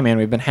gumbo. Hey man,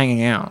 we've been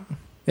hanging out.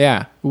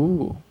 Yeah.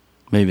 Ooh.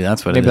 Maybe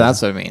that's what Maybe it is.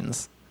 that's what it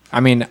means.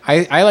 I mean,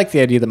 I like the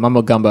idea that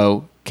mumbo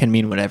gumbo can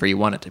mean whatever you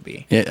want it to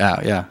be.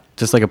 Yeah.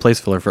 Just like a place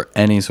filler for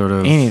any sort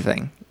of.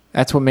 Anything.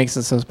 That's what makes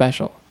it so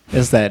special.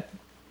 Is that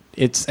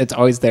it's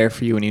always there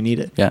for you when you need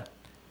it. Yeah.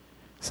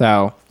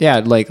 So yeah,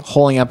 like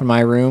holding up in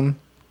my room,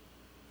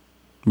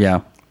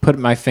 Yeah.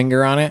 putting my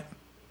finger on it.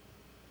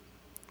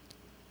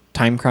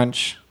 Time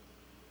crunch,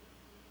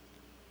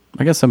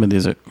 I guess some of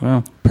these are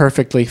well.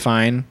 perfectly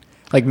fine.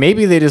 Like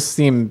maybe they just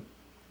seem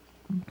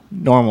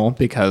normal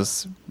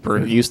because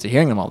we're used to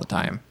hearing them all the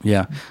time.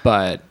 Yeah.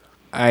 But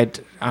I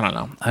don't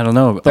know. I don't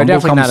know. They're Umble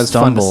definitely cum not as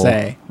fun to stumble.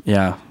 say.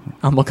 Yeah.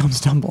 Umble cum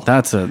stumble.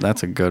 That's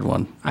a good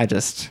one. I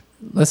just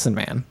listen,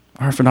 man.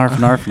 Arf and arf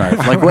and arf and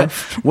arf. Like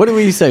what do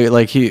we say?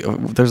 Like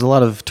there's a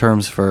lot of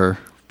terms for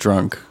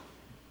drunk.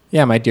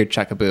 Yeah, my dear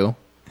Chuckaboo.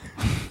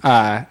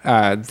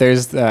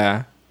 There's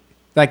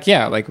like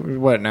yeah, like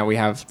what now we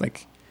have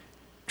like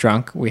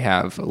drunk, we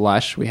have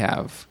lush, we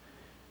have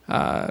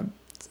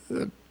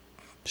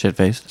Shit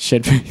faced.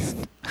 shit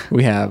faced,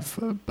 we have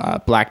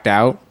blacked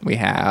out, we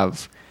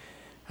have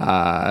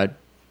I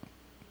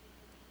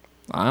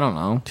don't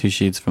know. 2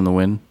 sheets from the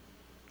wind.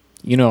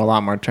 You know a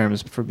lot more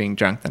terms for being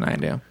drunk than I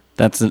do.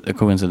 That's a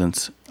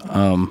coincidence.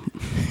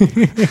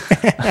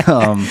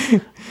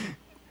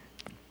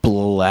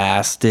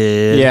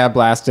 Blasted. Yeah,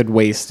 blasted,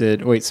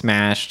 wasted,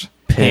 smashed,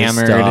 Pissed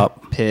hammered,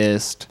 up.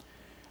 pissed.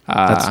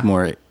 That's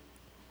more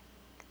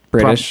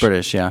British.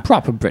 British, yeah.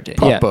 Proper British.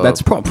 Proper, Yeah,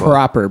 that's proper.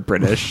 proper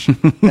British.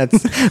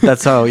 That's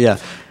That's how, yeah.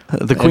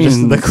 The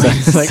Queen. the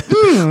Queen's like,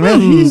 man,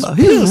 he's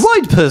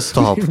right pissed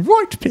off. he's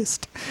right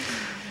pissed.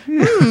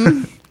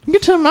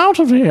 Get him out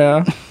of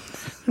here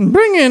and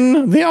bring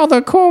in the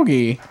other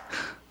corgi.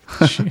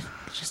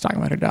 She's talking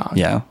about her dog.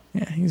 Yeah.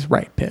 Yeah, he's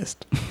right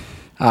pissed.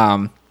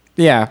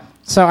 Yeah.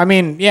 So I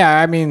mean,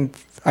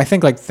 I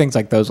think like things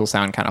like those will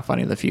sound kind of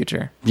funny in the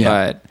future. Yeah.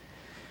 But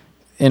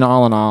in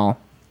all, Are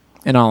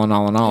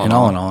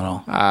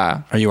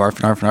you arf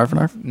and arf and arf and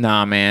arf?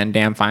 nah, man,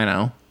 damn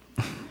fino.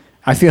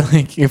 I feel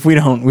like if we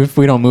don't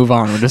move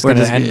on, we're just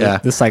gonna end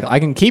this cycle. I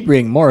can keep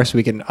reading more so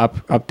we can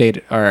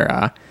update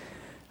our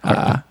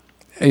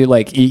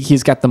like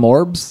he's got the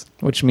morbs,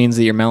 which means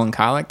that you're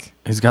melancholic.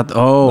 He's got the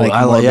Like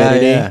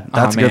morbidity. yeah.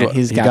 That's Oh, good. man,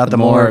 he's got the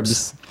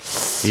morbs.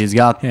 He's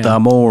got Yeah. the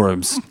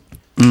morbs.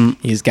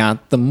 He's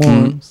got the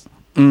morbs.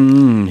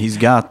 He's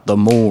got the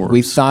morbs.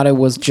 We thought it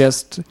was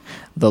just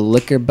the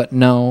liquor, but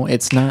no,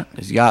 it's not.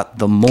 He's got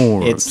the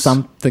morbs. It's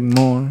something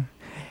more.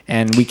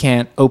 and we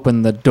can't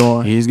open the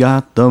door. He's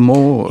got the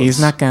morbs. He's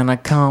not gonna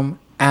come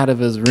out of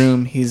his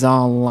room. He's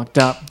all locked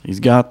up. He's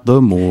got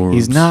the morbs.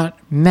 He's not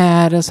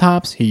mad as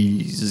hops.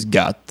 He's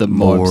got the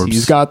morbs.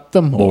 He's got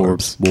the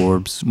morbs.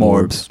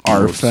 Morbs.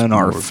 Arf and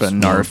arf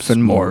and arf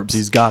and morbs.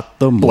 He's got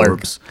the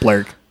morbs.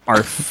 Blurk.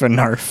 Arf and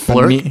arf.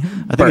 Blurk?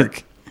 I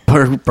think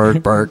Burk.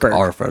 Burk.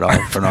 Arf and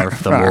arf and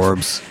arf. The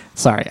morbs.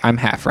 Sorry, I'm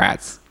half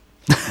rats.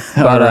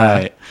 All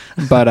right.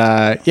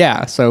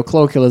 Yeah, so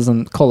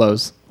colloquialism,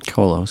 colos.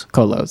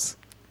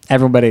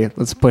 Everybody,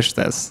 let's push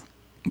this.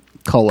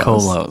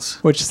 Colos.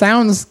 Which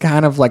sounds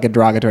kind of like a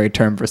derogatory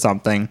term for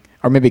something.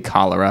 Or maybe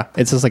cholera.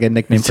 It's just like a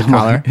nickname for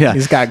cholera. Yeah.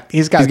 He's got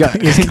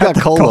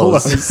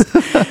colos.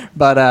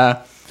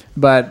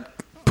 But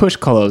push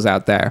colos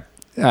out there.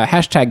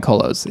 Hashtag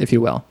colos, if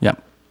you will.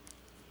 Yep.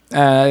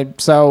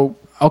 So,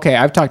 okay,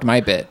 I've talked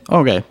my bit.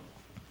 Okay.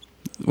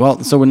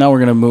 Well, so now we're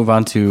going to move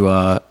on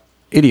to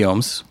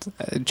idioms.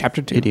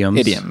 Chapter 2.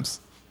 Idioms.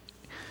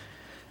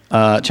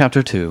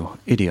 Chapter 2,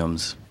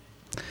 idioms.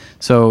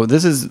 So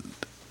this is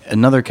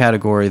another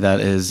category that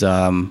is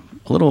a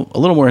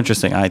little more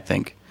interesting, I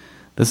think.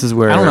 This is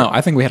where I don't know. I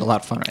think we had a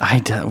lot of fun.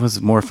 It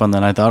was more fun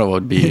than I thought it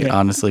would be.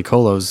 Honestly,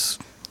 colos.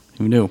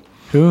 Who knew?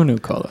 Who knew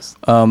colos?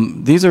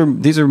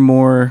 These are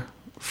more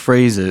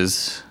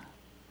phrases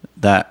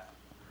that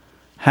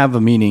have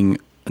a meaning.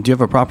 Do you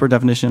have a proper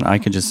definition? I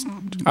could just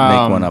make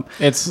one up.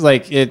 It's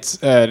like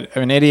it's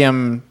an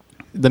idiom.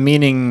 The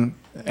meaning,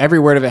 every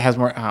word of it has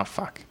more. Oh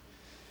fuck.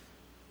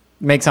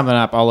 Make something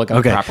up. I'll look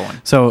up the proper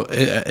one. So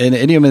an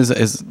idiom is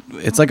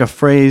it's like a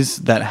phrase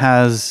that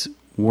has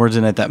words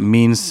in it that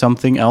means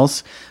something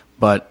else,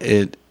 but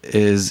it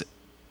is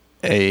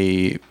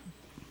it's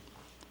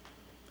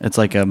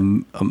like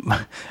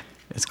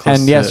it's close.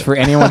 And yes, for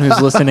anyone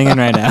who's listening in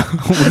right now,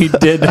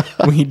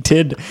 we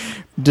did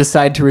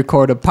decide to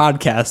record a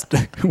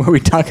podcast where we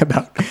talk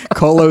about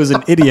colos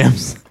and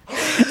idioms,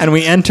 and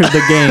we entered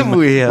the game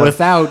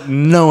without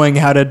knowing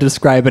how to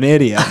describe an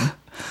idiom.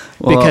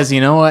 Well, because you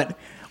know what?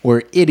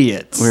 We're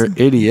idiots.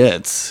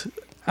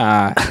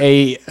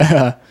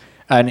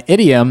 An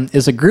idiom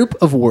is a group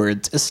of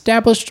words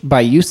established by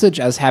usage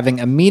as having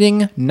a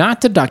meaning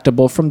not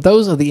deductible from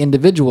those of the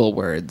individual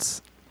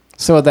words.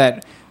 So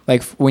that,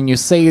 like, when you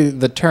say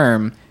the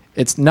term,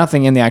 it's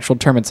nothing in the actual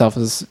term itself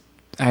is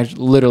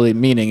literally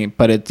meaning,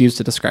 but it's used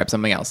to describe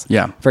something else.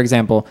 Yeah. For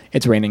example,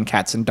 it's raining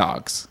cats and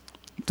dogs.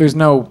 There's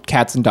no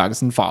cats and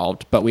dogs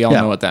involved, but we all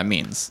know what that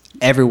means.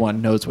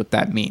 Everyone knows what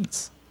that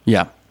means.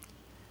 Yeah.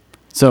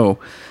 So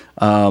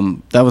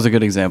that was a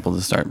good example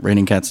to start.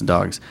 Raining cats and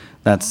dogs.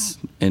 That's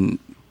an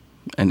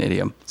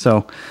idiom.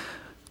 So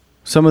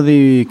some of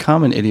the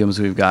common idioms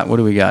we've got. What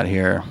do we got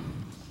here?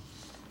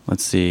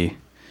 Let's see.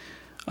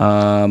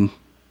 Keeping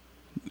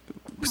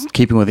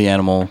with the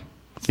animal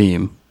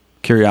theme,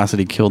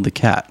 curiosity killed the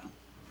cat.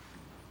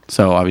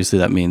 So obviously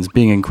that means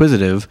being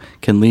inquisitive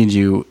can lead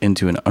you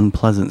into an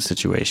unpleasant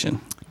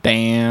situation.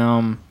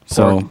 Damn.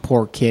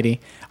 Poor kitty.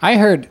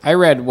 I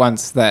read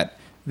once that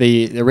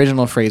the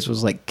original phrase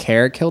was like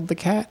care killed the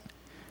cat,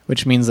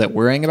 which means that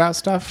worrying about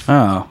stuff.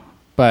 Oh.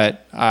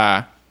 But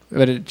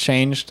it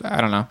changed. I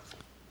don't know.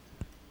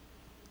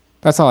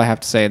 That's all I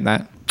have to say in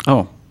that.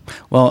 Oh.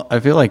 Well,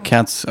 I feel like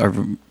cats are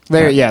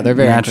they're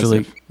very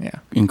naturally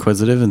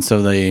inquisitive, and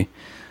so they,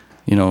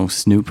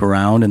 snoop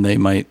around, and they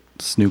might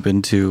snoop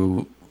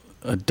into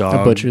a dog.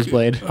 A butcher's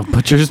blade. A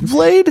butcher's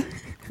blade?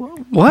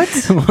 What?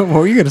 What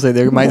were you going to say?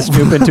 They might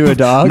snoop into a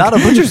dog? Not a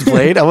butcher's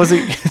blade. I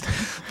wasn't.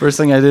 First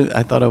thing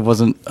I thought I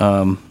wasn't.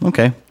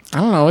 Okay. I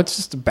don't know. It's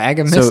just a bag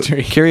of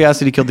mystery. So,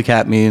 curiosity killed the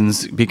cat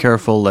means be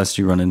careful lest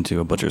you run into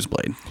a butcher's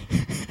blade.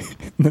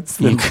 That's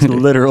the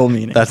literal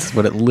meaning. That's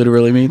what it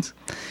literally means.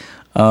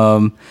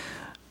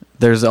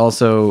 There's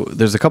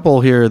a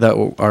couple here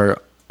that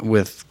are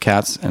with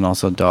cats and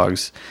also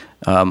dogs.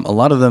 A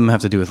lot of them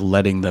have to do with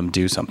letting them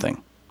do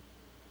something.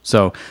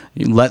 So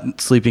you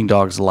let sleeping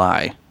dogs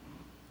lie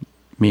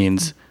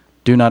means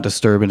do not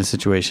disturb in a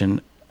situation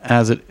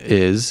as it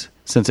is,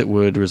 since it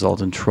would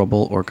result in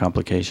trouble or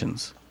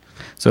complications.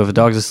 So if a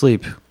dog's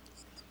asleep,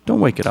 don't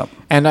wake it up.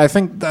 And I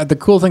think the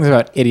cool things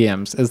about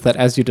idioms is that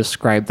as you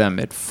describe them,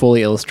 it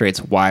fully illustrates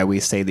why we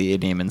say the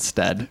idiom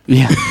instead.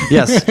 Yeah.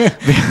 Yes.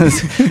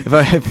 Because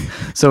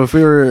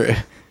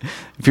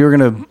if you were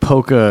gonna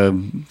poke a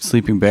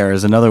sleeping bear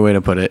is another way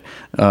to put it,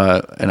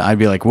 and I'd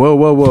be like,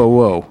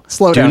 whoa,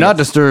 slow down. Do not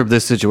disturb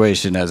this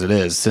situation as it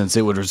is, since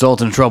it would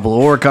result in trouble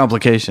or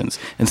complications.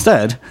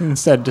 Instead,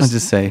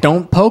 just say,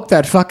 don't poke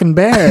that fucking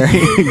bear.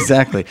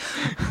 Exactly.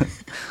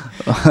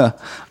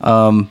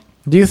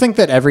 Do you think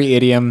that every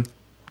idiom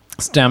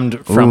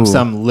stemmed from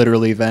some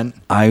literal event?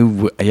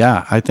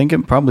 I think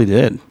it probably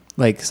did.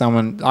 Like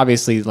someone,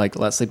 obviously, like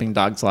let sleeping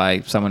dogs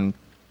lie. Someone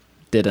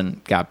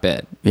got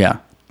bit. Yeah.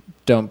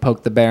 Don't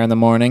poke the bear in the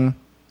morning.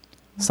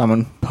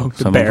 Someone poked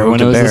the bear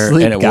when it was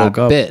asleep and it woke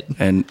up bit.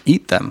 And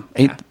ate them.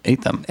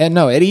 Ate them. And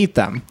no, it ate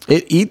them.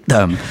 It ate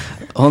them.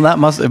 Well,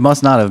 it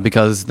must not have,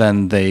 because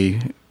then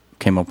they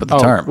came up with the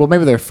term. Well,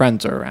 maybe their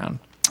friends are around.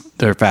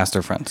 They're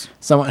faster friends.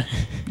 Someone.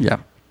 Yeah.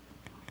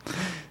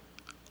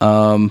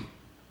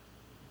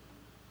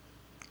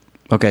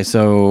 Okay,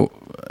 so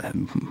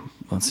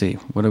let's see.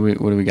 What do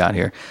we got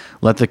here?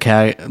 Let the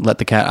cat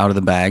out of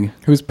the bag.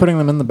 Who's putting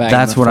them in the bag?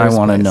 That's in the what I first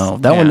want to place? know.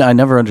 That Yeah. one I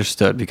never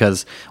understood,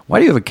 because why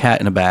do you have a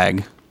cat in a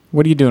bag?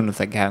 What are you doing with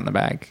that cat in the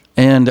bag?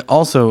 And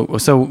also,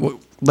 so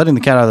letting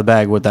the cat out of the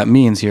bag, what that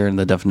means here in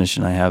the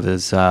definition I have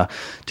is to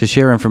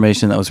share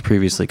information that was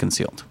previously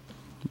concealed,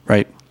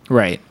 right?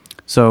 Right.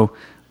 So,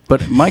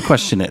 but my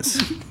question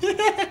is,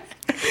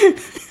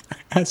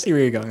 I see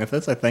where you're going with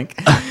this, I think.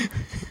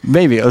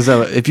 maybe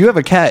so if you have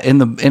a cat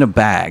in a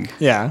bag,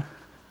 Yeah.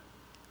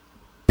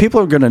 people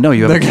are going to know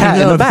you have They're a cat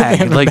gonna in know the that bag. they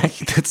have a Like,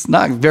 bag. it's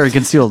not very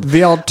concealed.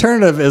 The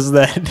alternative is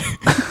that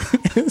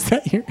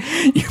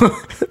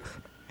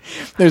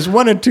there's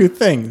one of two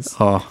things.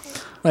 Oh,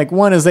 Like,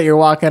 one is that you're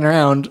walking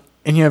around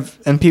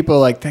and people are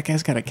like, that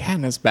guy's got a cat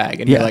in his bag.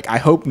 And Yeah. you're like, I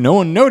hope no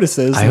one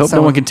notices. I that hope no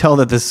someone- one can tell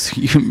that this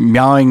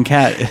meowing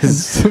cat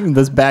is.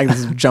 this bag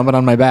is jumping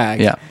on my bag.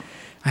 Yeah.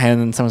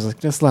 And then someone's like,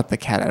 just let the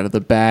cat out of the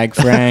bag,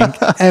 Frank.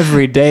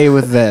 Every day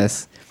with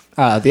this.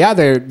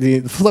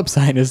 The flip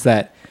side is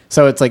that,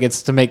 so it's like,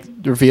 it's to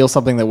reveal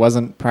something that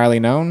wasn't priorly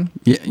known.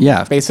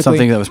 Yeah, Basically.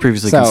 something that was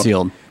previously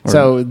concealed. Or-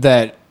 So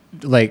that,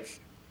 like,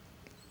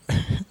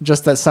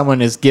 just that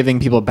someone is giving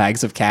people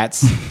bags of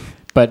cats,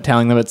 but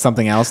telling them it's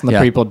something else, and the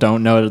Yeah. people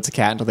don't know that it's a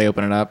cat until they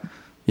open it up.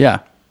 yeah,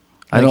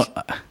 I Like,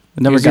 don't. I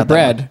never Here's got your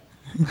bread.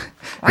 that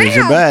one. Here's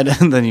your bread,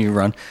 and then you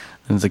run,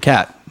 and it's a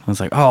cat. It's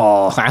like,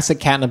 oh. Classic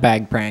cat in a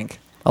bag prank.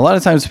 A lot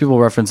of times people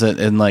reference it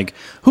in like,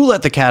 who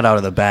let the cat out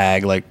of the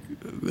bag? Like,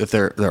 if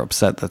they're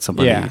upset that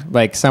somebody Yeah,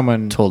 like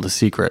someone's told a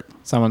secret.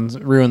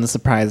 ruined the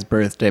surprise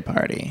birthday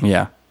party.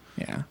 Yeah,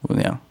 Yeah. well,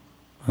 yeah.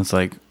 It's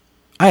like,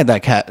 I had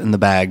that cat in the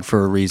bag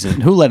for a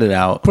reason. Who let it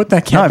out? Put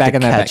that cat Now I have back to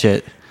in that catch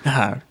bag.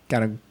 it.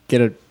 Gotta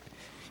get a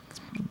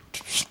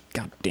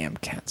goddamn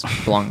cats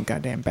belong in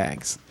goddamn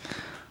bags.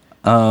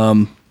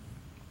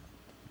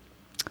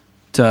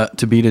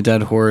 To beat a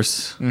dead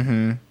horse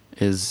Mm-hmm.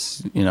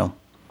 is,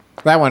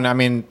 That one,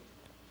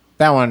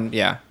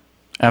 yeah,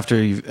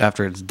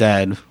 after it's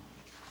dead.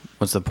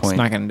 What's the point? it's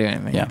not gonna do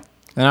anything. Yeah.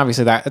 And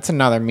obviously it's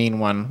another mean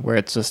one where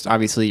it's just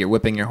obviously you're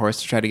whipping your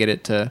horse to try to get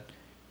it to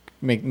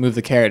move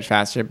the carriage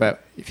faster,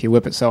 but if you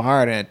whip it so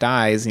hard and it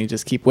dies and you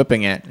just keep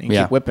whipping it and you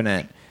Yeah. keep whipping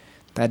it,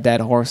 that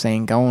dead horse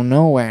ain't going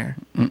nowhere.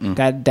 Mm-mm.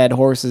 That dead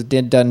horse is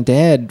done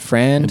dead,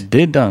 friend. It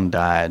did done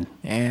died.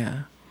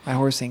 Yeah. That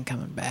horse ain't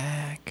coming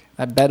back.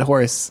 That bed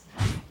horse.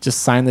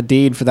 Just sign the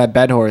deed for that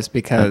bed horse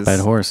because That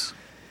bad horse.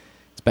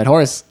 it's bed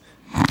horse.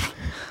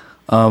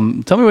 Tell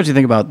me what you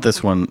think about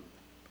this one,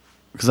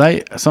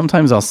 because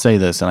sometimes I'll say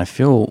this and I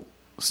feel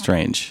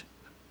strange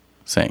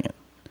saying it.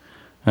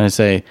 And I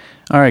say,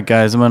 "All right,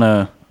 guys, I'm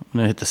gonna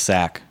hit the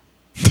sack,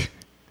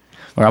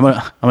 or I'm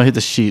gonna hit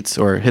the sheets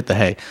or hit the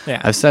hay."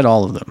 Yeah. I've said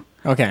all of them.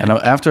 Okay. And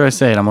after I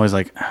say it, I'm always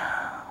like,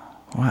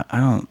 "What? I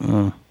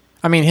don't."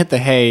 I mean, hit the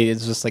hay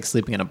is just like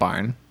sleeping in a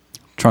barn.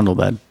 Trundle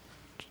bed.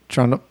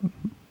 Trundle.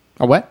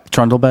 A what?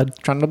 Trundle bed.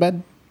 Trundle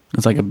bed?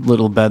 It's like a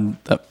little bed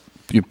that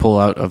you pull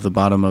out of the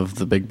bottom of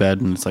the big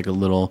bed, and it's like a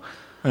little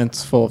And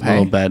it's full of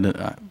little hay.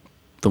 bed.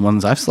 The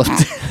ones I've slept in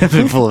have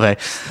been full of hay.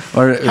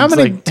 Or it's many-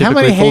 like how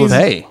many typically full of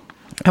hays- hay.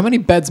 How many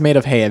beds made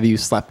of hay have you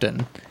slept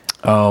in?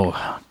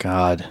 Oh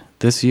God!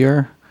 This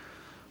year,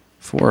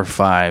 4 or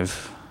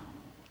 5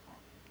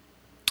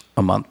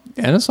 a month.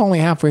 And it's only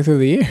halfway through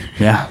the year.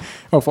 Yeah,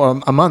 Oh,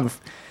 for a month.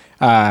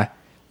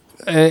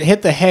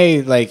 Hit the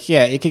hay, like,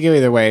 yeah, it could go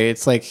either way.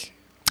 It's like,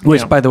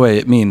 which, know. by the way,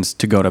 it means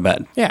to go to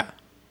bed. yeah,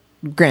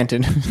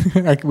 granted.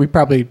 Like, we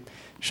probably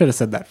should have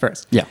said that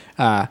first. Yeah,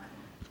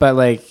 But,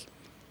 like,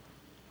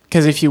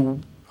 because if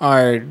you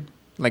are,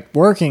 like,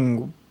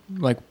 working,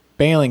 like,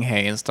 baling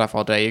hay and stuff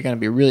all day, you're going to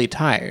be really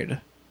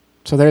tired.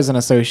 So there's an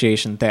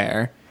association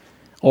there.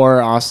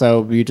 Or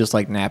also, you just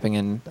like napping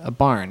in a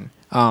barn.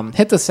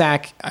 Hit the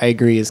sack, I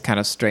agree, is kind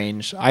of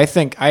strange. I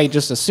think I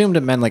just assumed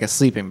it meant like a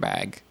sleeping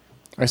bag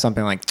or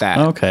something like that.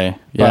 okay,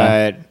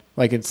 yeah, But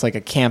like it's like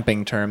a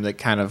camping term that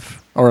kind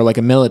of, or like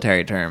a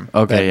military term.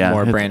 okay, that yeah.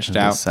 more hit branched the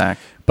out. Sack.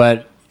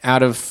 But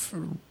out of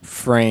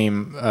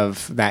frame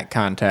of that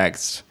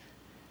context,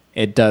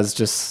 it does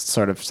just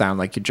sort of sound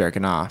like you're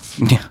jerking off.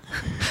 Yeah,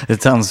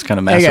 it sounds kind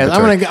of Hey,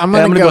 masturbatory. guys, I'm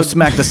gonna go go-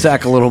 smack the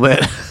sack a little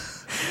bit.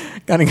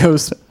 Gonna go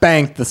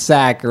spank the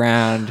sack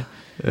around.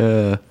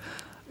 And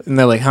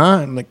they're like, huh?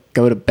 I'm like,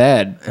 go to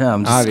bed. Yeah,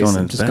 I'm just Obviously, going to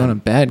I'm just bed. going to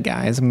bed,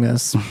 guys. I'm going to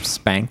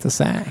spank the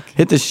sack.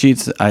 Hit the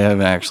sheets. I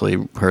haven't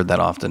actually heard that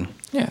often.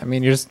 Yeah, I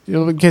mean, because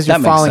you're That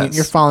makes falling, sense.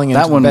 you're falling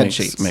into That one the bed makes-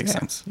 sheets. makes Yeah,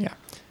 sense. Yeah.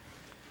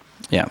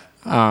 Yeah,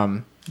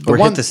 The or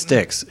one, hit the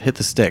sticks. Hit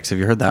the sticks. Have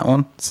you heard that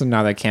one? It's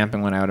another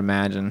camping one, I would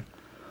imagine.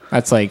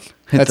 That's like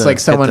Hit the-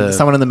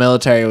 someone in the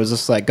military was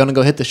just like gonna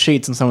go hit the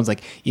sheets, and someone's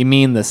like, "You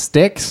mean the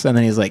sticks?" And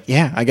then he's like,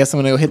 "Yeah, I guess I'm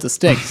gonna go hit the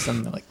sticks."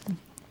 And they're like,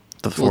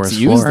 The let's forest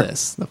use floor.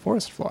 this, the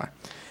forest floor.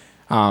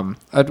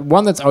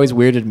 One that's always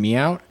weirded me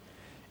out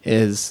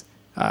is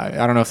I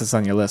don't know if it's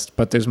on your list,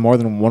 but there's more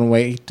than one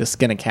way to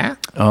skin a cat.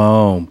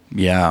 Oh, That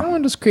yeah.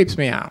 one just creeps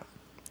me out.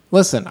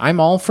 Listen, I'm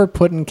all for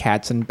putting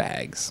cats in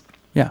bags.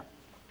 Yeah.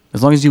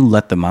 As long as you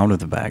let them out of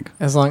the bag.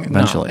 As long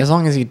Eventually. as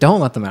long as you don't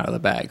let them out of the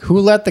bag. Who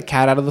let the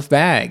cat out of the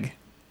bag?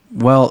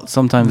 Well,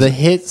 sometimes The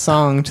hit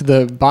song to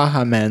the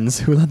Baha Men's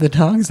 "Who Let the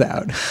Dogs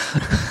Out,"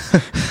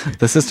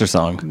 the sister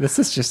song. the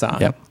sister song.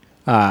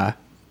 Yep.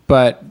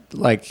 But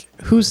like,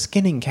 who's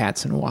skinning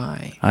cats and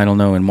why? I don't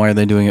know. And why are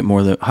they doing it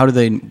more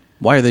than?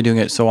 Why are they doing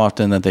it so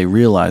often that they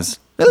realize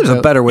there's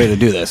a better way to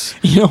do this?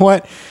 You know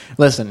what?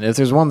 Listen, if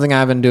there's one thing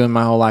I've been doing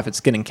my whole life, it's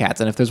skinning cats.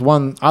 And if there's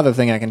one other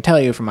thing I can tell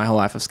you from my whole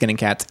life of skinning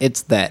cats,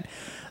 it's that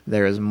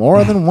there is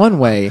more than one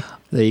way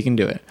that you can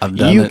do it. I've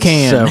done it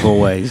several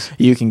ways.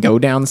 You can go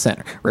down the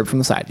center, rip from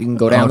the side. You can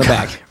go down the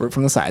back, rip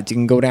from the sides. You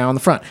can go down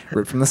the front,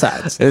 rip from the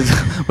sides.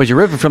 But you're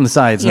ripping from the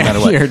sides no matter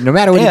what. No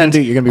matter what you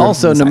do, you're going to be ripping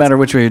also, from the no sides. matter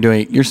which way you're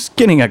doing it, you're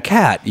skinning a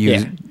cat,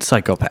 you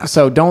psychopath.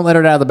 So don't let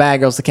it out of the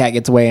bag, or else the cat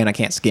gets away and I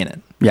can't skin it.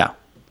 Yeah.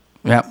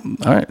 Yeah.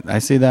 All right. I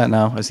see that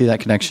now. I see that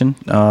connection.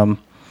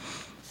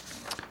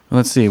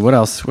 Let's see. What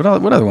else? What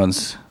other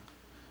ones?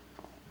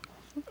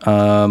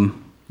 Do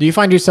you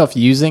find yourself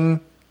using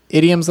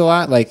idioms a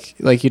lot? Like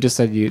you just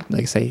said, you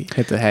like say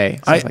hit the hay,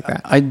 stuff like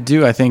that. I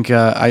do. I think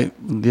I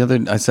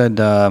said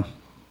I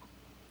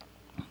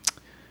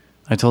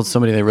told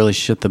somebody they really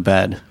shit the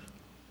bed,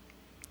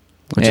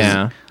 which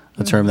is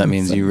a term that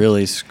means you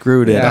really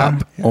screwed it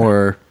up. Yeah.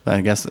 Or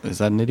I guess, is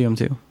that an idiom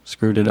too?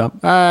 Screwed it up?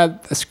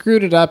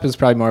 Screwed it up is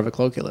probably more of a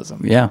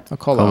colloquialism. Yeah. A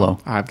colo.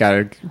 I've got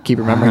to keep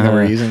remembering that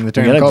we're using the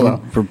term colo.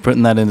 For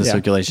putting that into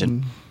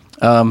circulation.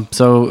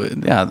 So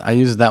yeah, I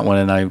used that one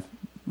and I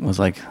was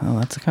like, oh,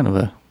 that's kind of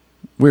a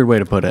weird way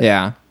to put it.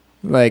 Yeah.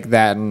 Like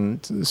that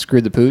and screw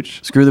the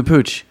pooch. Screw the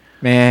pooch.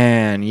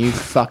 Man, you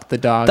fucked the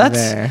dog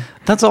there.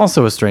 That's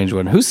also a strange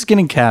one. Who's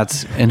skinning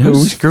cats and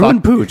who's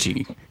screwing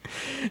Poochie?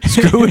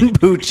 Screwing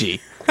Poochie.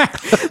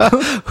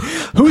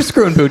 Who's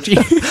screwing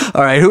Poochie?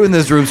 All right, who in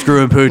this room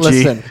screwing Poochie?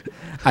 Listen,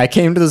 I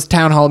came to this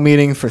town hall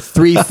meeting for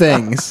 3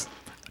 things.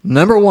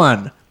 Number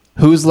 1,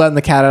 who's letting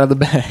the cat out of the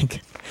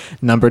bag?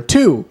 Number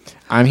 2,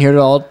 I'm here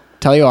to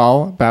tell you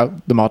all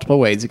about the multiple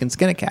ways you can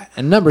skin a cat.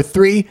 And number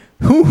 3,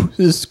 who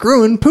is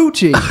screwing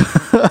Poochie?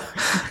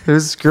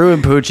 Who's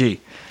screwing Poochie?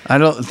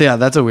 Yeah,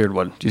 that's a weird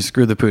one. You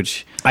screw the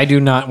pooch. I do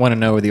not want to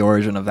know the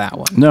origin of that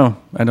one. No,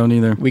 I don't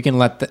either. We can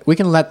let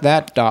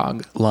that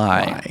dog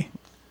lie.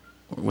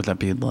 Would that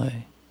be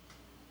lie?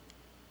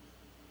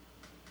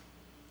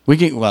 We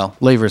can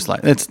lay versus lie.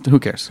 Who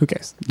cares? Who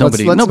cares?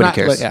 Nobody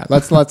cares.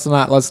 Let's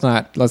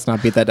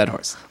not beat that dead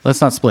horse.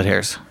 Let's not split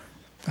hairs.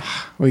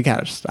 We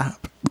gotta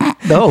stop.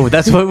 No,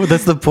 that's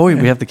the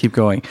point. We have to keep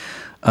going.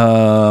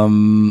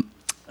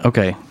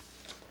 Okay.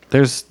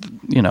 There's,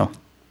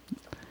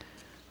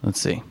 let's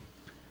see.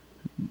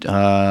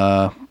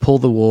 Pull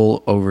the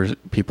wool over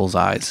people's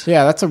eyes.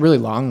 Yeah, that's a really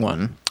long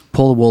one.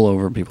 Pull the wool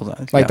over people's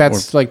eyes. Like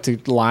that's like to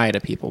lie to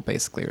people,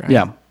 basically, right?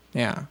 Yeah.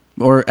 Yeah.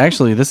 Or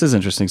actually, this is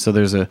interesting. So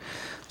there's a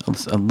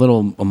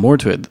little more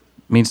to it. It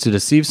means to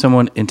deceive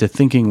someone into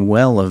thinking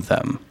well of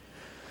them.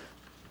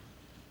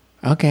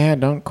 Okay, I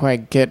don't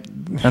quite get.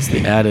 That's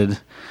the added.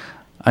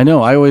 I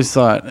know. I always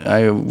thought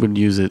I would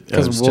use it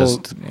as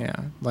just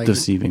like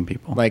deceiving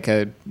people, like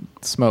a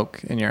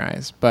smoke in your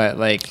eyes. But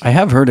like, I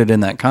have heard it in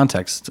that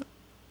context.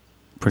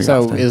 Pretty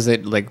often. So is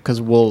it like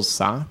because wool's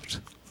soft?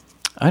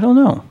 I don't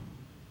know.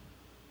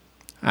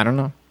 I don't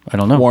know.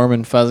 Warm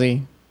and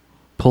fuzzy.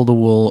 Pull the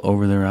wool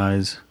over their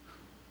eyes.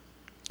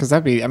 Because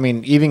that'd be. I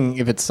mean, even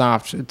if it's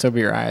soft, it's over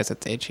your eyes.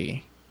 It's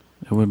itchy.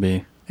 It would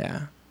be.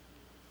 Yeah.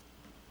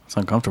 It's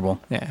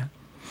uncomfortable. Yeah.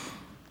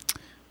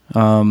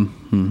 In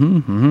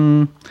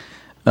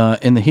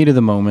the heat of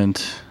the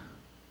moment,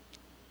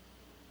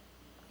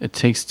 it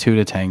takes 2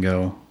 to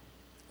tango.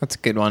 That's a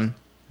good one.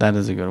 That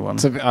is a good one.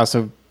 It's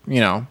also,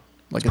 like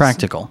it's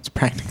practical. It's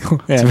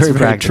practical. Yeah, it's very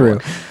practical.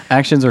 True.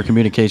 Actions or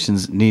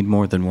communications need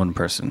more than one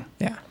person.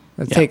 Yeah.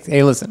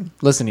 Hey, listen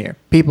here.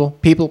 People,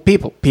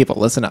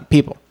 listen up.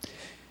 People.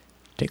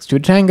 It takes 2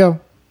 to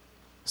tango.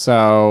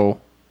 So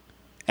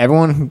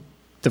everyone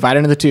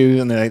divided into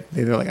 2, and they're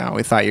like, oh,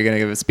 we thought you were going to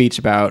give a speech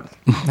about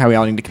how we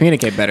all need to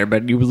communicate better,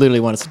 but you literally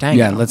want us to tango.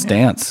 Yeah, let's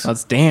dance.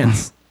 Let's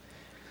dance.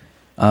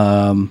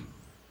 Hearing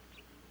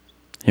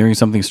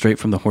something straight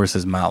from the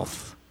horse's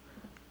mouth.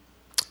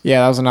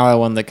 Yeah, that was another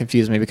one that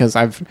confused me because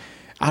in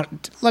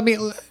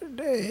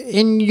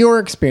your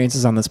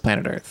experiences on this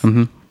planet Earth,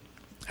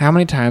 how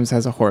many times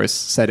has a horse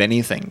said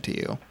anything to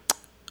you?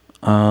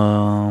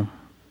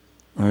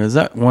 There was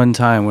that one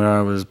time where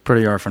I was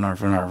pretty arf. But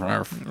You're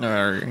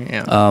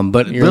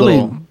really, a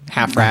little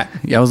half rat.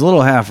 Yeah, I was a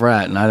little half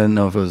rat, and I didn't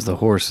know if it was the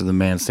horse or the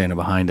man standing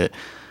behind it.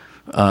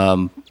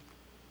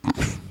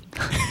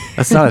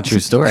 That's not a true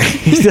story.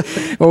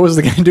 What was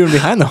the guy doing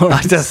behind the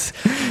horse? That's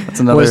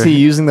another. Was he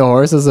using the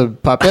horse as a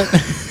puppet?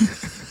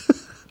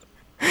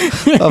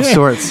 Of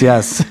sorts,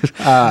 yes.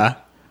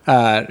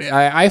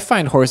 I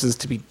find horses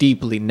to be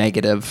deeply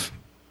negative.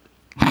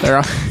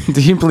 They're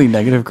deeply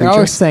negative creatures. They're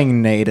always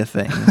saying nay to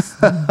things.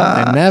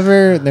 They're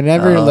never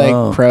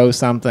like pro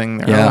something.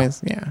 They're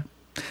always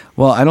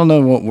Well, I don't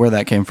know where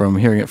that came from.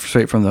 Hearing it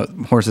straight from the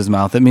horse's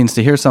mouth, it means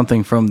to hear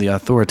something from the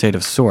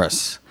authoritative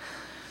source.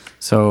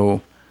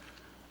 So,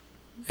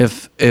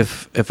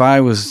 if I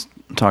was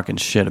talking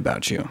shit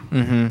about you,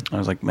 I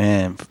was like,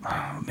 man,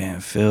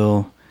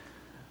 Phil,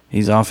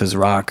 he's off his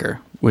rocker,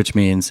 which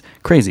means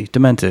crazy,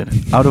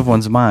 demented, out of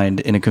one's mind,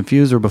 in a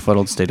confused or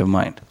befuddled state of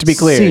mind. To be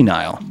clear,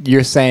 senile.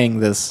 You're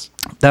saying this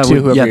That to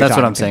would, whoever yeah, you're that's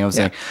what talking I'm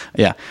saying. to.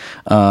 I'm saying,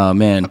 yeah,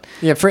 man.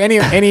 Yeah, for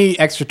any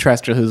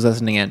extraterrestrial who's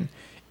listening in,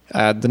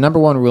 the number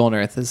one rule on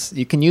Earth is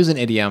you can use an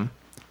idiom,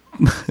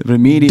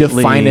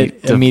 Immediately define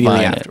it immediately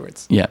define it.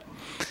 afterwards. Yeah.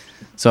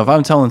 So if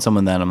I'm telling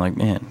someone that, I'm like,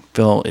 man,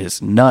 Phil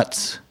is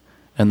nuts,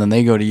 and then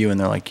they go to you and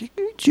they're like,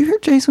 did you hear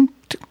Jason?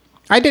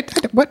 I did.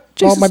 What?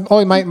 Jesus. My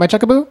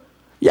chuckaboo?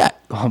 Yeah.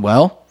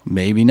 Well,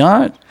 maybe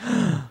not.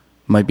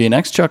 Might be an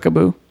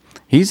ex-chuckaboo.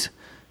 He's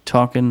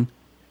talking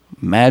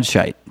mad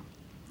shite.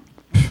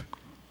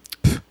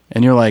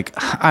 And you're like,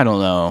 I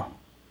don't know.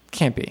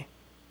 Can't be.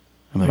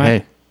 I'm like,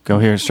 hey, go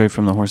hear it straight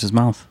from the horse's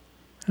mouth.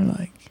 I'm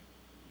like,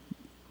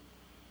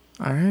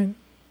 all right.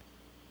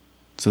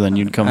 So then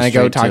you'd come And I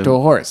straight go talk to a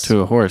horse. To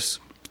a horse.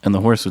 And the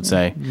horse would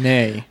say,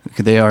 Nay.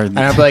 they are... And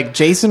I'd be like,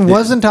 Jason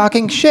wasn't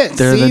talking shit.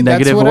 They're See, the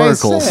negative that's what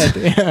oracles. I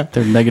said. Yeah.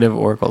 They're negative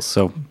oracles.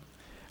 So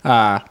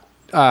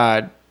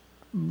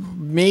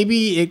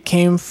Maybe it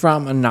came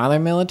from another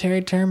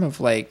military term of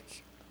like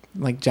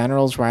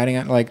generals riding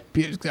on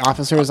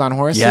officers on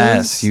horses.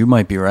 yes, you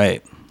might be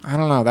right. I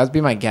don't know. That'd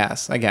be my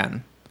guess.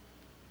 Again,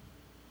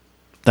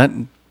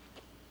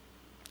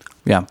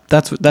 Yeah,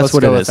 that's Let's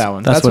what go it with is. that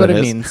one. That's what it it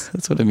is. means.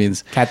 That's what it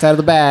means. Cat's out of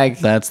the bag.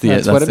 That's what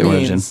the it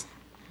origin. means.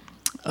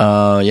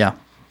 Yeah.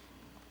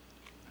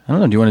 I don't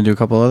know. Do you want to do a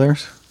couple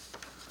others?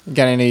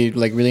 Got any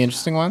really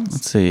interesting ones?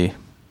 Let's see.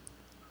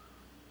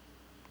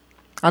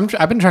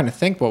 I've been trying to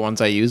think what ones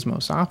I use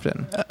most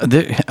often.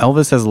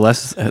 Elvis has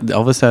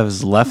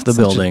left the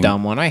Such building. a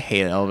dumb one. I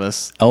hate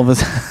Elvis.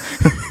 Elvis.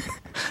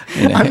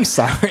 I'm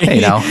sorry. Hey,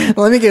 now.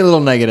 Let me get a little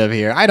negative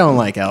here. I don't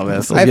like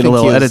Elvis. Let's I get a think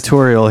little he was-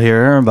 editorial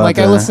here about.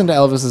 I listen to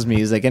Elvis's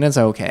music and it's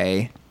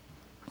okay.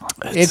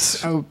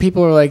 It's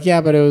people are like,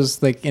 yeah, but it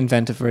was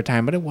inventive for a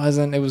time, but it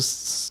wasn't. It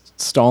was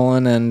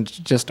stolen and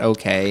just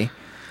okay.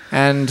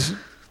 And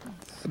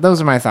those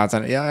are my thoughts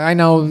on it. Yeah, I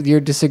know you're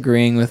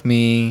disagreeing with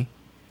me.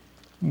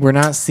 We're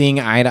not seeing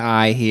eye to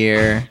eye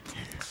here.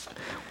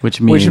 which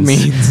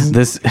means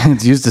this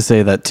it's used to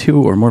say that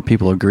two or more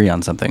people agree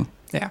on something.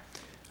 Yeah.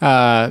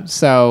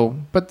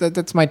 But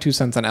that's my 2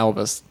 cents on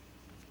Elvis.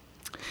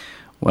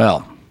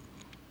 Well,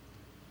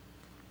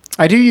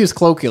 I do use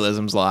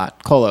colloquialisms a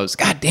lot. Colos.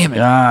 God damn it.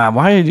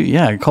 why do you?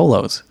 Yeah,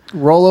 colos.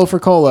 Rolo for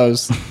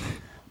colos.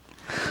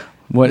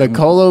 What The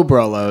colo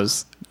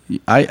brolos.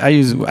 I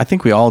use? I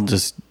think we all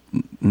just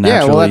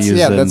naturally use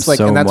them that's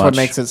so and that's much. what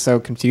makes it so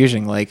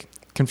confusing.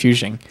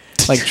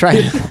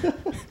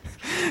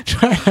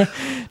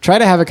 Try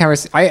to have a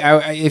conversation.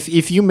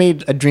 If you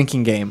made a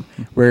drinking game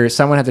where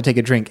someone had to take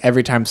a drink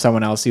every time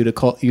someone else used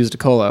a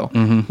colo,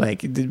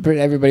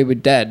 everybody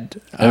would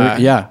dead.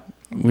 Yeah,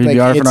 we'd be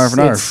arf and arf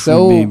and arf.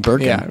 So We'd be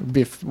Birkin. yeah,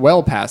 be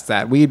well past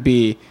that. We'd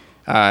be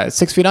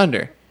 6 feet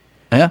under.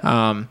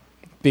 Yeah.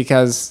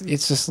 Because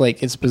it's just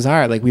it's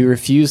bizarre. We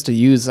refuse to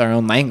use our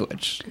own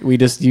language. We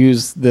just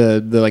use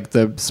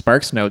the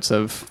Sparks notes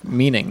of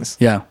meanings.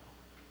 Yeah.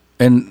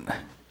 And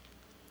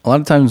a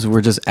lot of times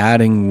we're just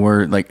adding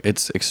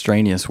it's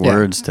extraneous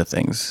words to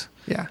things.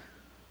 Yeah.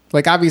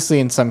 Obviously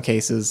in some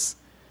cases,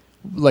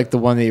 the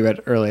one that you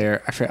read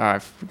earlier, I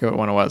forget what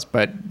one it was,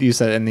 but you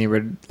said, and you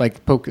read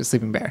poke a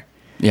sleeping bear.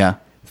 Yeah.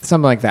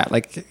 Something like that.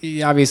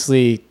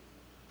 Obviously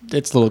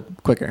it's a little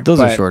quicker. Those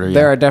are but shorter, yeah.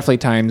 There are definitely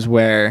times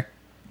where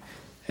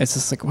it's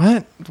just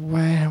what?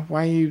 Why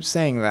are you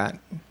saying that?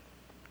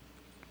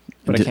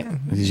 But I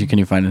can't. Can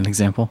you find an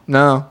example?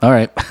 No. All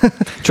right.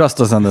 Trust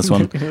us on this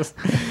one.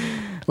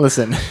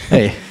 Listen.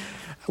 Hey.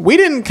 We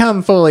didn't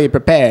come fully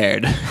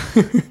prepared.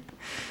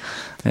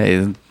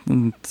 Hey,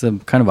 it's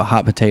kind of a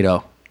hot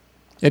potato.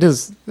 It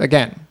is,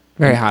 again,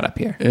 very hot up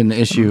here. An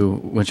issue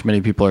which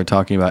many people are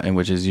talking about and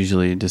which is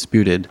usually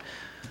disputed.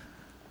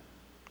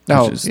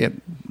 That's a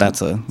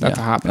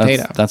hot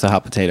potato. That's a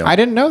hot potato. I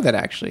didn't know that,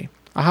 actually.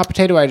 A hot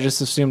potato I just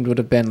assumed would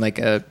have been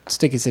a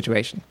sticky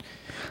situation,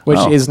 which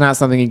is not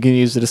something you can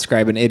use to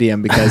describe an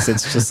idiom because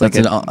it's just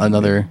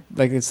another...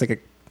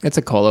 it's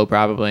a colo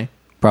probably.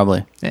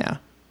 Probably. Yeah.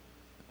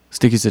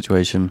 Sticky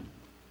situation.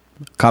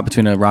 Caught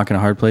between a rock and a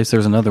hard place.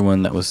 There's another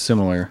one that was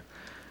similar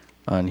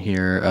on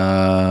here.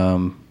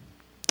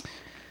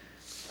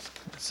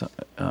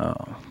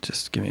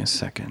 Just give me a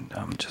second.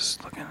 I'm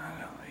just looking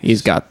at it.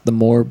 He's got the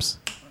morbs.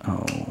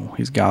 Oh,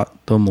 he's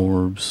got the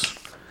morbs.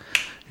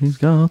 He's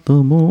got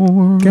the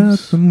morbs. Got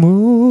the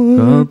morbs.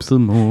 Got the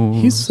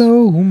morbs. He's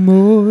so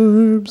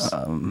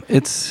morbs.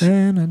 It's...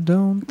 And I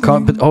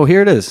don't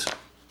here it is.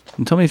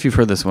 And tell me if you've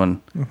heard this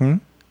one. Mm-hmm.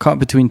 Caught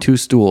between two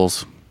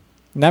stools.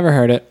 Never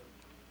heard it.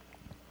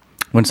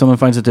 When someone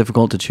finds it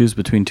difficult to choose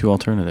between two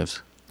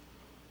alternatives.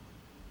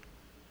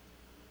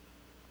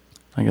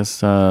 I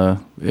guess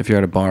if you're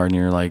at a bar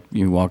and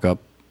you walk up.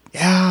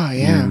 Yeah.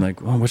 And you're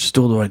well, which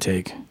stool do I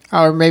take?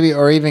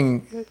 Or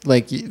even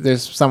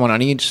there's someone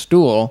on each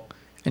stool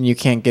and you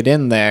can't get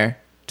in there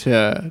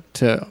to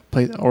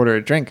order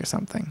a drink or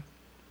something.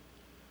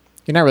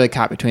 You're not really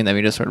caught between them.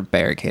 You just sort of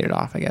barricaded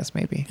off, I guess,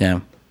 maybe.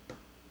 Yeah.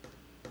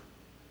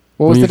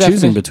 What was When the you're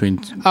choosing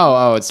definition?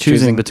 between It's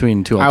choosing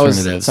between two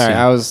alternatives.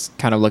 I was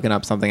kind of looking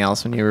up something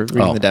else when you were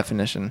reading Oh. the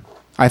definition.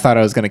 I thought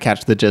I was going to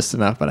catch the gist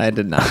enough, but I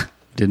did not.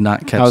 did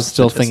not catch. I was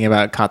still the gist. thinking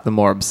about "Caught the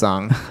Morb"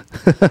 song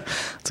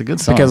It's a good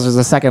song. because there's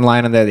a second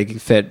line in there that you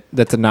could fit.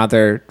 That's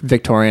another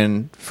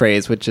Victorian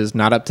phrase, which is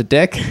 "not up to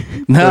dick,"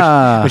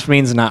 Nah. which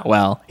means not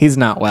well. He's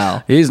not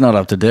well. He's not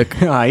up to dick.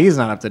 He's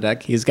not up to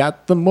dick. He's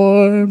got the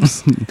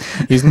morbs.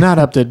 He's not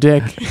up to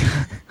dick.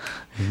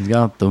 He's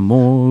got the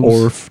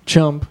moles. Orf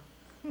chump.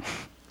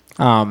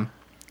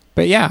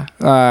 But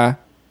yeah.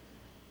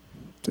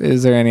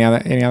 Is there any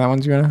other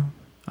ones you wanna?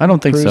 I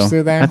don't think cruise so.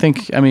 through there?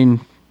 I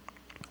mean,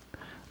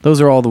 those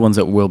are all the ones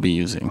that we'll be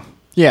using.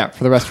 Yeah,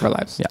 for the rest of our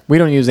lives. Yeah. We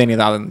don't use any of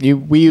the other.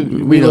 We don't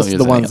list use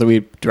the any ones of that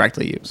we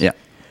directly use. Yeah.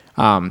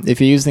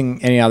 If you're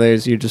using any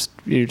others, you're just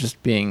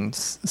being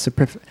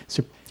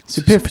superfluous.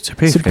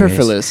 Superfluous.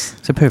 Superfluous.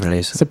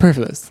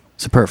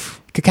 Superf.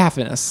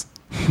 Cacophonous.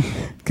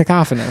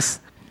 Cacophonous.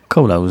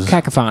 Colos.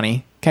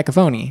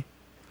 Cacophony.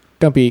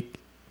 Don't be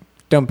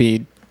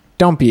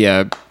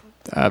a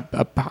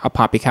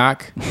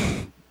poppycock.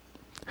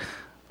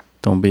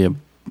 Don't be a...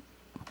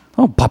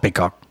 Oh,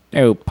 poppycock.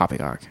 Oh,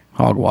 poppycock.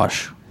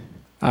 Hogwash.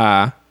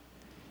 If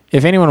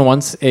anyone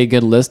wants a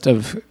good list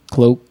of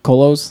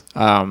colos,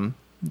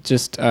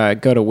 just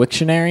go to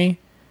Wiktionary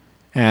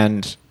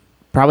and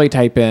probably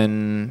type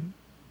in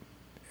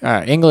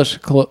English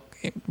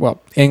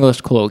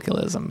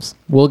colloquialisms.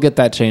 We'll get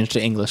that changed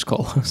to English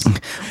colos.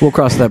 We'll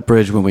cross that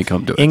bridge when we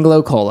come to it.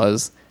 Anglo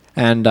colos,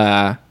 and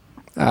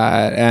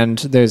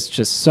there's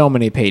just so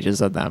many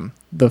pages of them.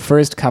 The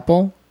first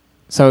couple,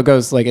 so it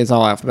goes like it's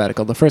all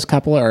alphabetical. The first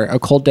couple are "A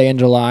Cold Day in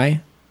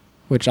July,"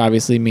 which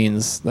obviously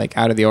means like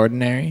out of the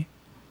ordinary.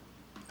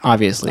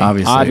 Obviously. I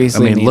mean,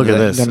 look at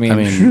this.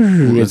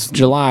 It's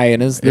July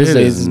and this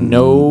is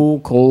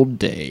no cold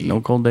day.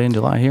 No cold day in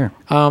July here.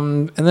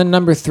 And then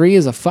number 3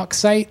 is a fuck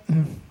site,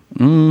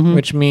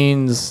 which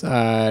means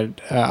a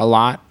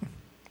lot.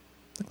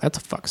 That's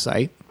a fuck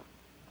site.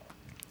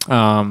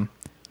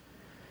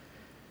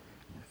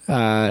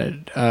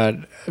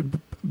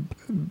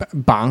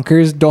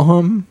 Bonkers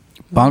dom.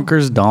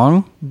 Bonkers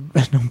dong?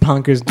 No,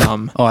 bonkers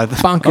dumb. Oh,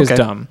 bonkers okay.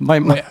 dumb. My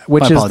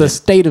which is the apologies.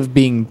 state of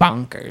being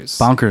bonkers.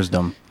 Bonkers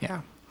dumb.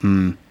 Yeah.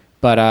 Mm.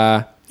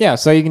 But yeah,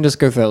 so you can just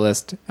go through the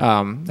list,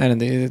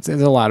 and it's a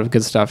lot of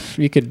good stuff.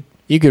 You could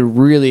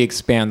really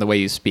expand the way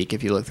you speak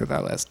if you look through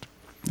that list.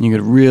 You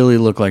could really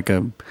look like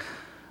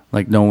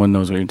no one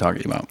knows what you're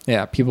talking about.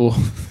 Yeah, people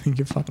think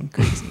you're fucking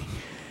crazy.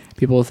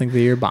 People will think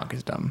that you're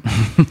bonkers dumb.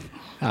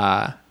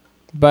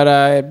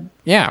 But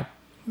yeah,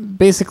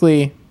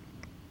 basically,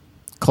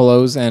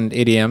 colos and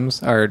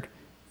idioms are.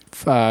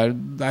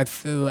 I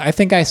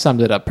think I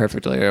summed it up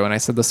perfectly when I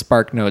said the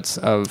spark notes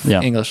of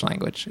English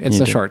language. It's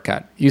You a did.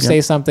 shortcut. You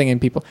say something and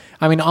people...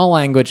 I mean, all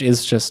language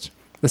is just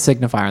the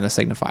signifier and the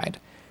signified.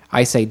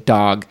 I say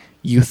dog,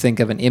 you think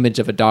of an image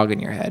of a dog in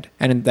your head.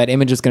 And that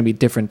image is going to be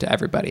different to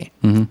everybody.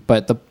 Mm-hmm.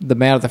 But the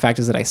matter of the fact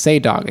is that I say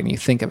dog and you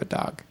think of a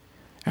dog.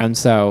 And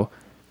so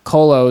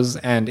colos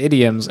and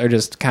idioms are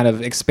just kind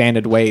of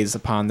expanded ways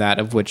upon that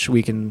of which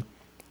we can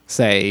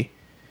say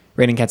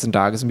raining cats and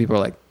dogs. And people are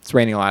like, it's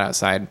raining a lot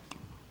outside.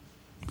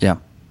 Yeah.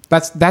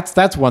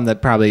 That's one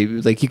that probably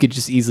like you could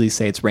just easily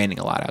say it's raining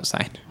a lot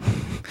outside.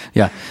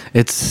 Yeah.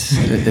 It's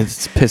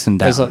pissing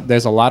down.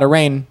 There's a lot of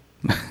rain.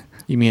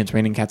 You mean it's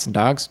raining cats and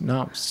dogs?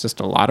 No, it's just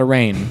a lot of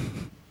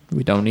rain.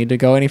 We don't need to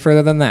go any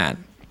further than that.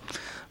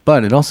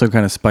 But it also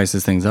kind of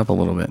spices things up a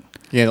little bit.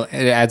 Yeah,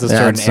 it adds a It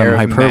certain adds some air of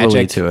hyperbole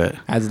magic to it.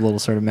 Adds a little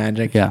sort of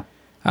magic. Yeah.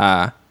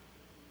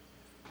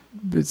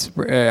 It's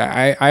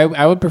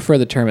I would prefer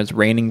the term it's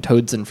raining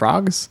toads and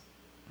frogs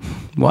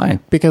Why?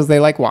 because they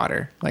like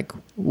water. Like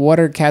what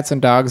are cats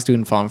and dogs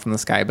doing falling from the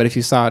sky? But if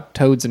you saw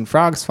toads and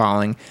frogs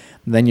falling,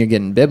 then you're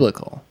getting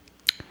biblical.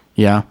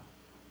 Yeah.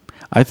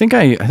 I think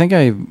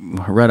I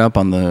read up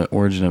on the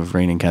origin of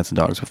raining cats and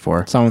dogs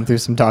before. Someone threw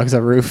some dogs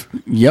at roof.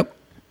 Yep.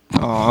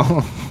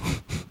 Oh.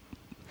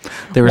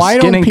 They were Why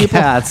don't skinning people-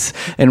 cats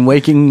and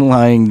waking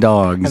lying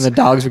dogs. And the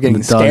dogs were getting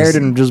The dogs scared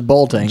and just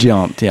bolting.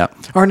 jumped, yeah.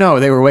 Or no,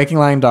 they were waking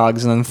lying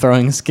dogs and then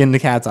throwing skinned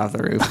cats off the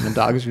roof, and the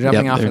dogs were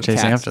jumping Yep, off they were of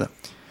chasing cats. after them.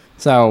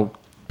 So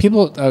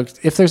people,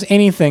 if there's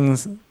any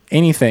things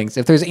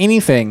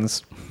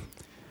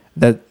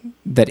that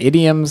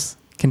idioms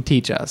can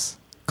teach us,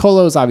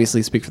 colos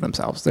obviously speak for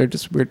themselves.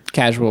 We're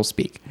casual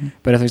speak.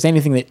 But if there's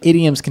anything that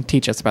idioms can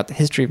teach us about the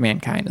history of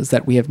mankind, is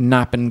that we have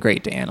not been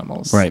great to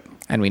animals, Right.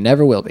 And we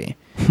never will be.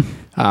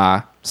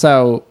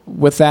 So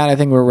with that, I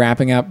think we're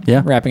wrapping up.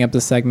 Yeah. Wrapping up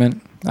this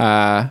segment.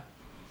 My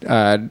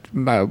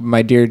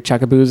dear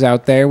Chuckaboos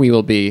out there, we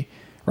will be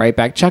right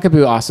back.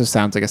 Chuckaboo also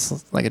sounds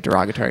like a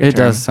derogatory term. It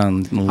does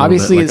sound a little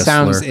Obviously, bit like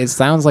a slur. it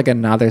sounds like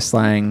another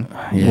slang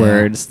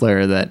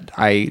slur that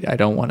I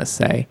don't want to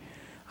say.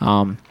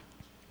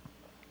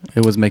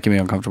 It was making me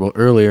uncomfortable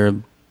earlier,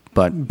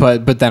 but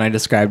But then I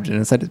described it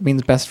and said it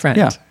means best friend.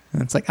 Yeah.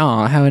 And it's like,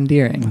 oh, how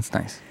endearing. that's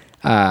nice.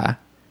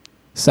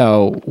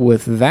 So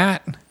with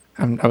that,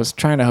 I was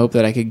trying to hope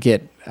that I could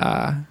get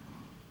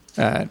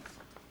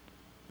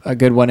a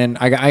good one in.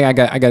 I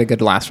got a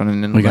good last one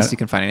in, unless you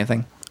can find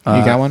anything.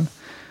 You got one?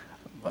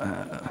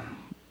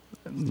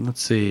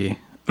 Let's see.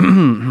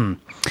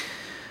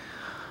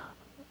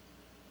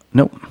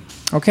 Nope.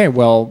 Okay,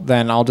 well,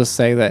 then I'll just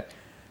say that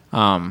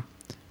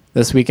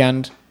this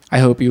weekend, I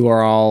hope you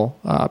are all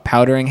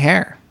powdering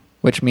hair,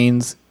 which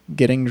means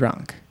getting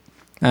drunk.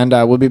 And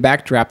we'll be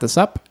back to wrap this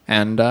up,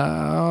 and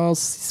we'll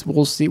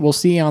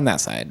see you on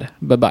that side.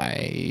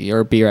 Bye-bye,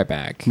 or be right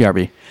back.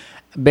 BRB.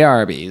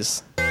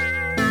 BRBs.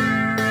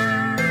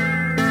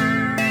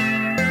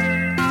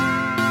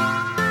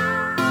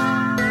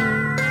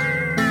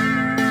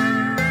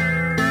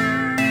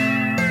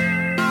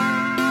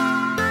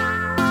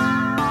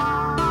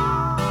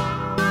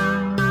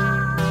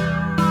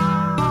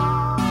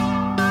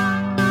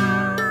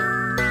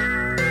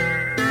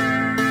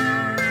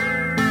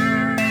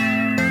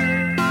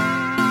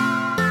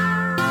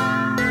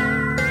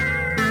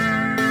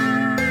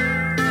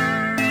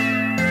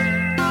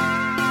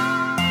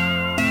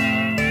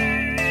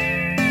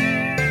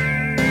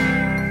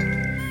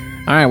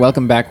 All right,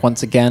 welcome back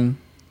once again.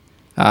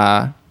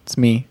 It's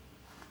me,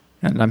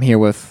 and I'm here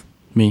with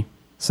me.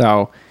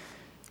 So,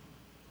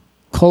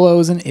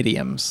 colos and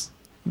idioms.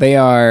 They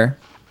are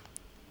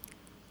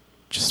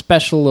just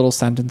special little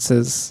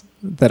sentences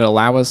that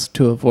allow us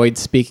to avoid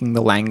speaking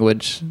the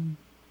language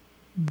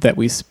that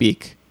we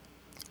speak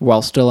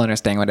while still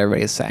understanding what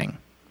everybody is saying.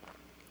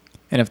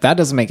 And if that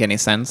doesn't make any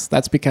sense,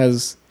 that's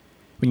because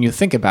when you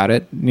think about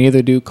it,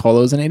 neither do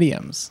colos and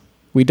idioms.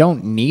 We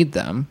don't need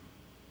them.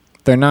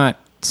 They're not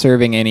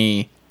serving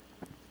any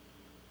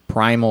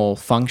primal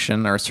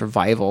function or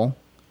survival.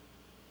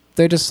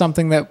 They're just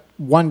something that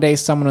one day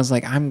someone was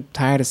like, I'm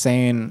tired of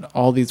saying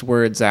all these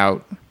words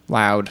out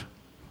loud.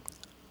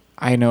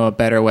 I know a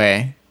better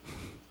way.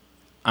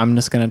 I'm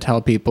just going to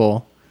tell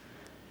people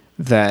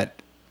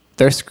that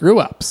they're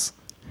screw-ups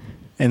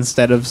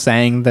instead of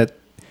saying that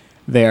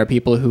they are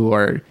people who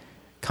are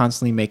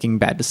constantly making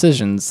bad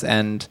decisions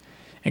and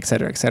et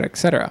cetera, et cetera, et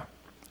cetera.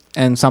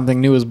 And something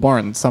new was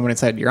born. Somebody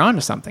said, you're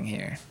onto something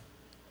here.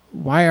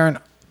 Why aren't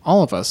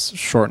all of us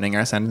shortening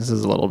our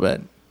sentences a little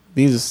bit?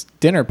 These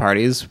dinner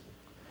parties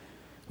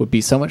would be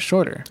so much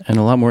shorter. And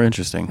a lot more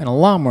interesting.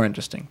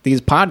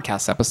 These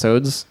podcast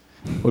episodes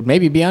would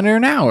maybe be under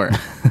an hour.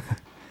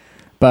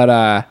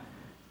 But,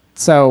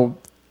 so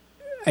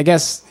I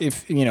guess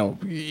if you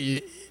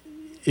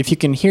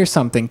can hear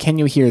something, can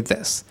you hear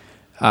this?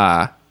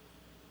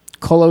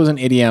 Colos and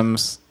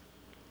idioms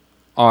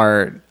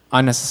are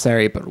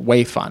unnecessary but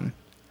way fun.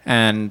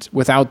 And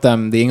without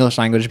them, the English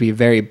language would be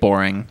very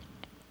boring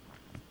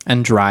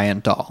and dry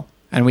and dull.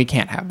 And we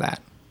can't have that.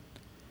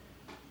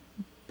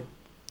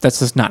 That's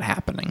just not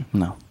happening.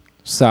 No.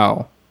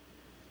 So,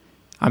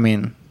 I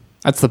mean,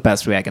 that's the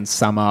best way I can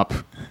sum up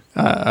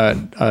a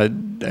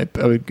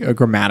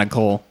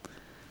grammatical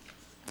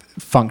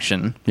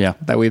function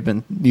that we've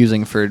been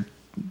using for,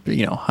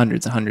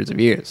 hundreds and hundreds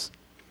of years.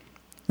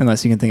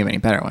 Unless you can think of any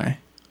better way.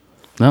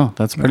 No,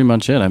 that's pretty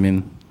much it. I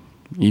mean,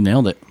 you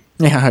nailed it.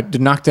 Yeah,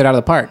 knocked it out of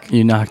the park.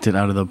 You knocked it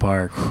out of the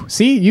park.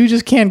 See, you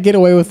just can't get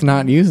away with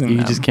not using them.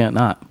 You just can't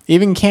not.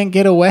 Even can't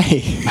get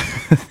away.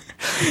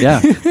 Yeah,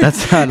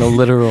 that's not a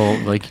literal,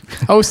 like...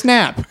 Oh,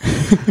 snap.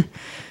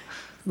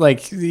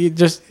 Like, you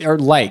just... Or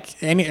like.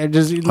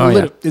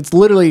 It's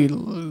literally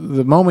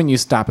the moment you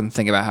stop and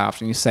think about how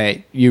often you say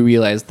it, you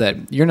realize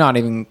that you're not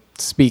even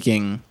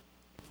speaking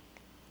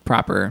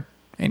proper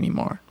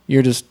anymore.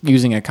 You're just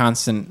using a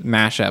constant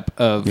mashup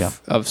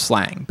of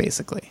slang,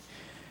 basically.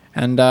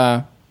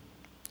 And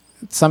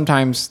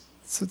sometimes,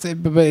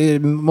 but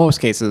in most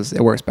cases,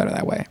 it works better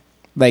that way.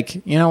 Like,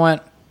 you know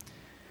what?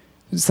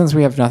 Since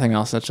we have nothing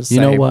else, let's just say...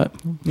 You know what?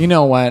 You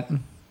know what?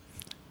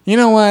 You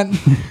know what?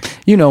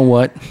 You know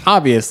what?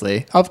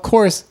 Obviously. Of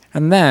course.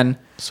 And then...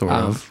 Sort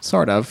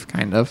of.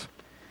 Kind of.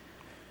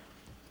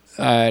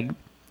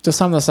 To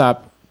sum this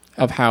up,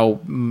 of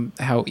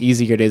how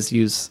easy it is to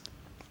use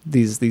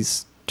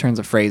these turns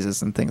of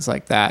phrases and things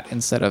like that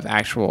instead of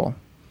actual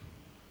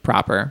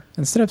proper.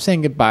 Instead of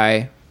saying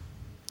goodbye,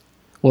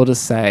 we'll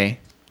just say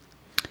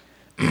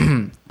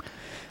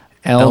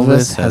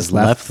Elvis has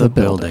left the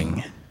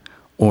building.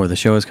 Or the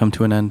show has come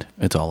to an end.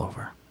 It's all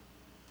over.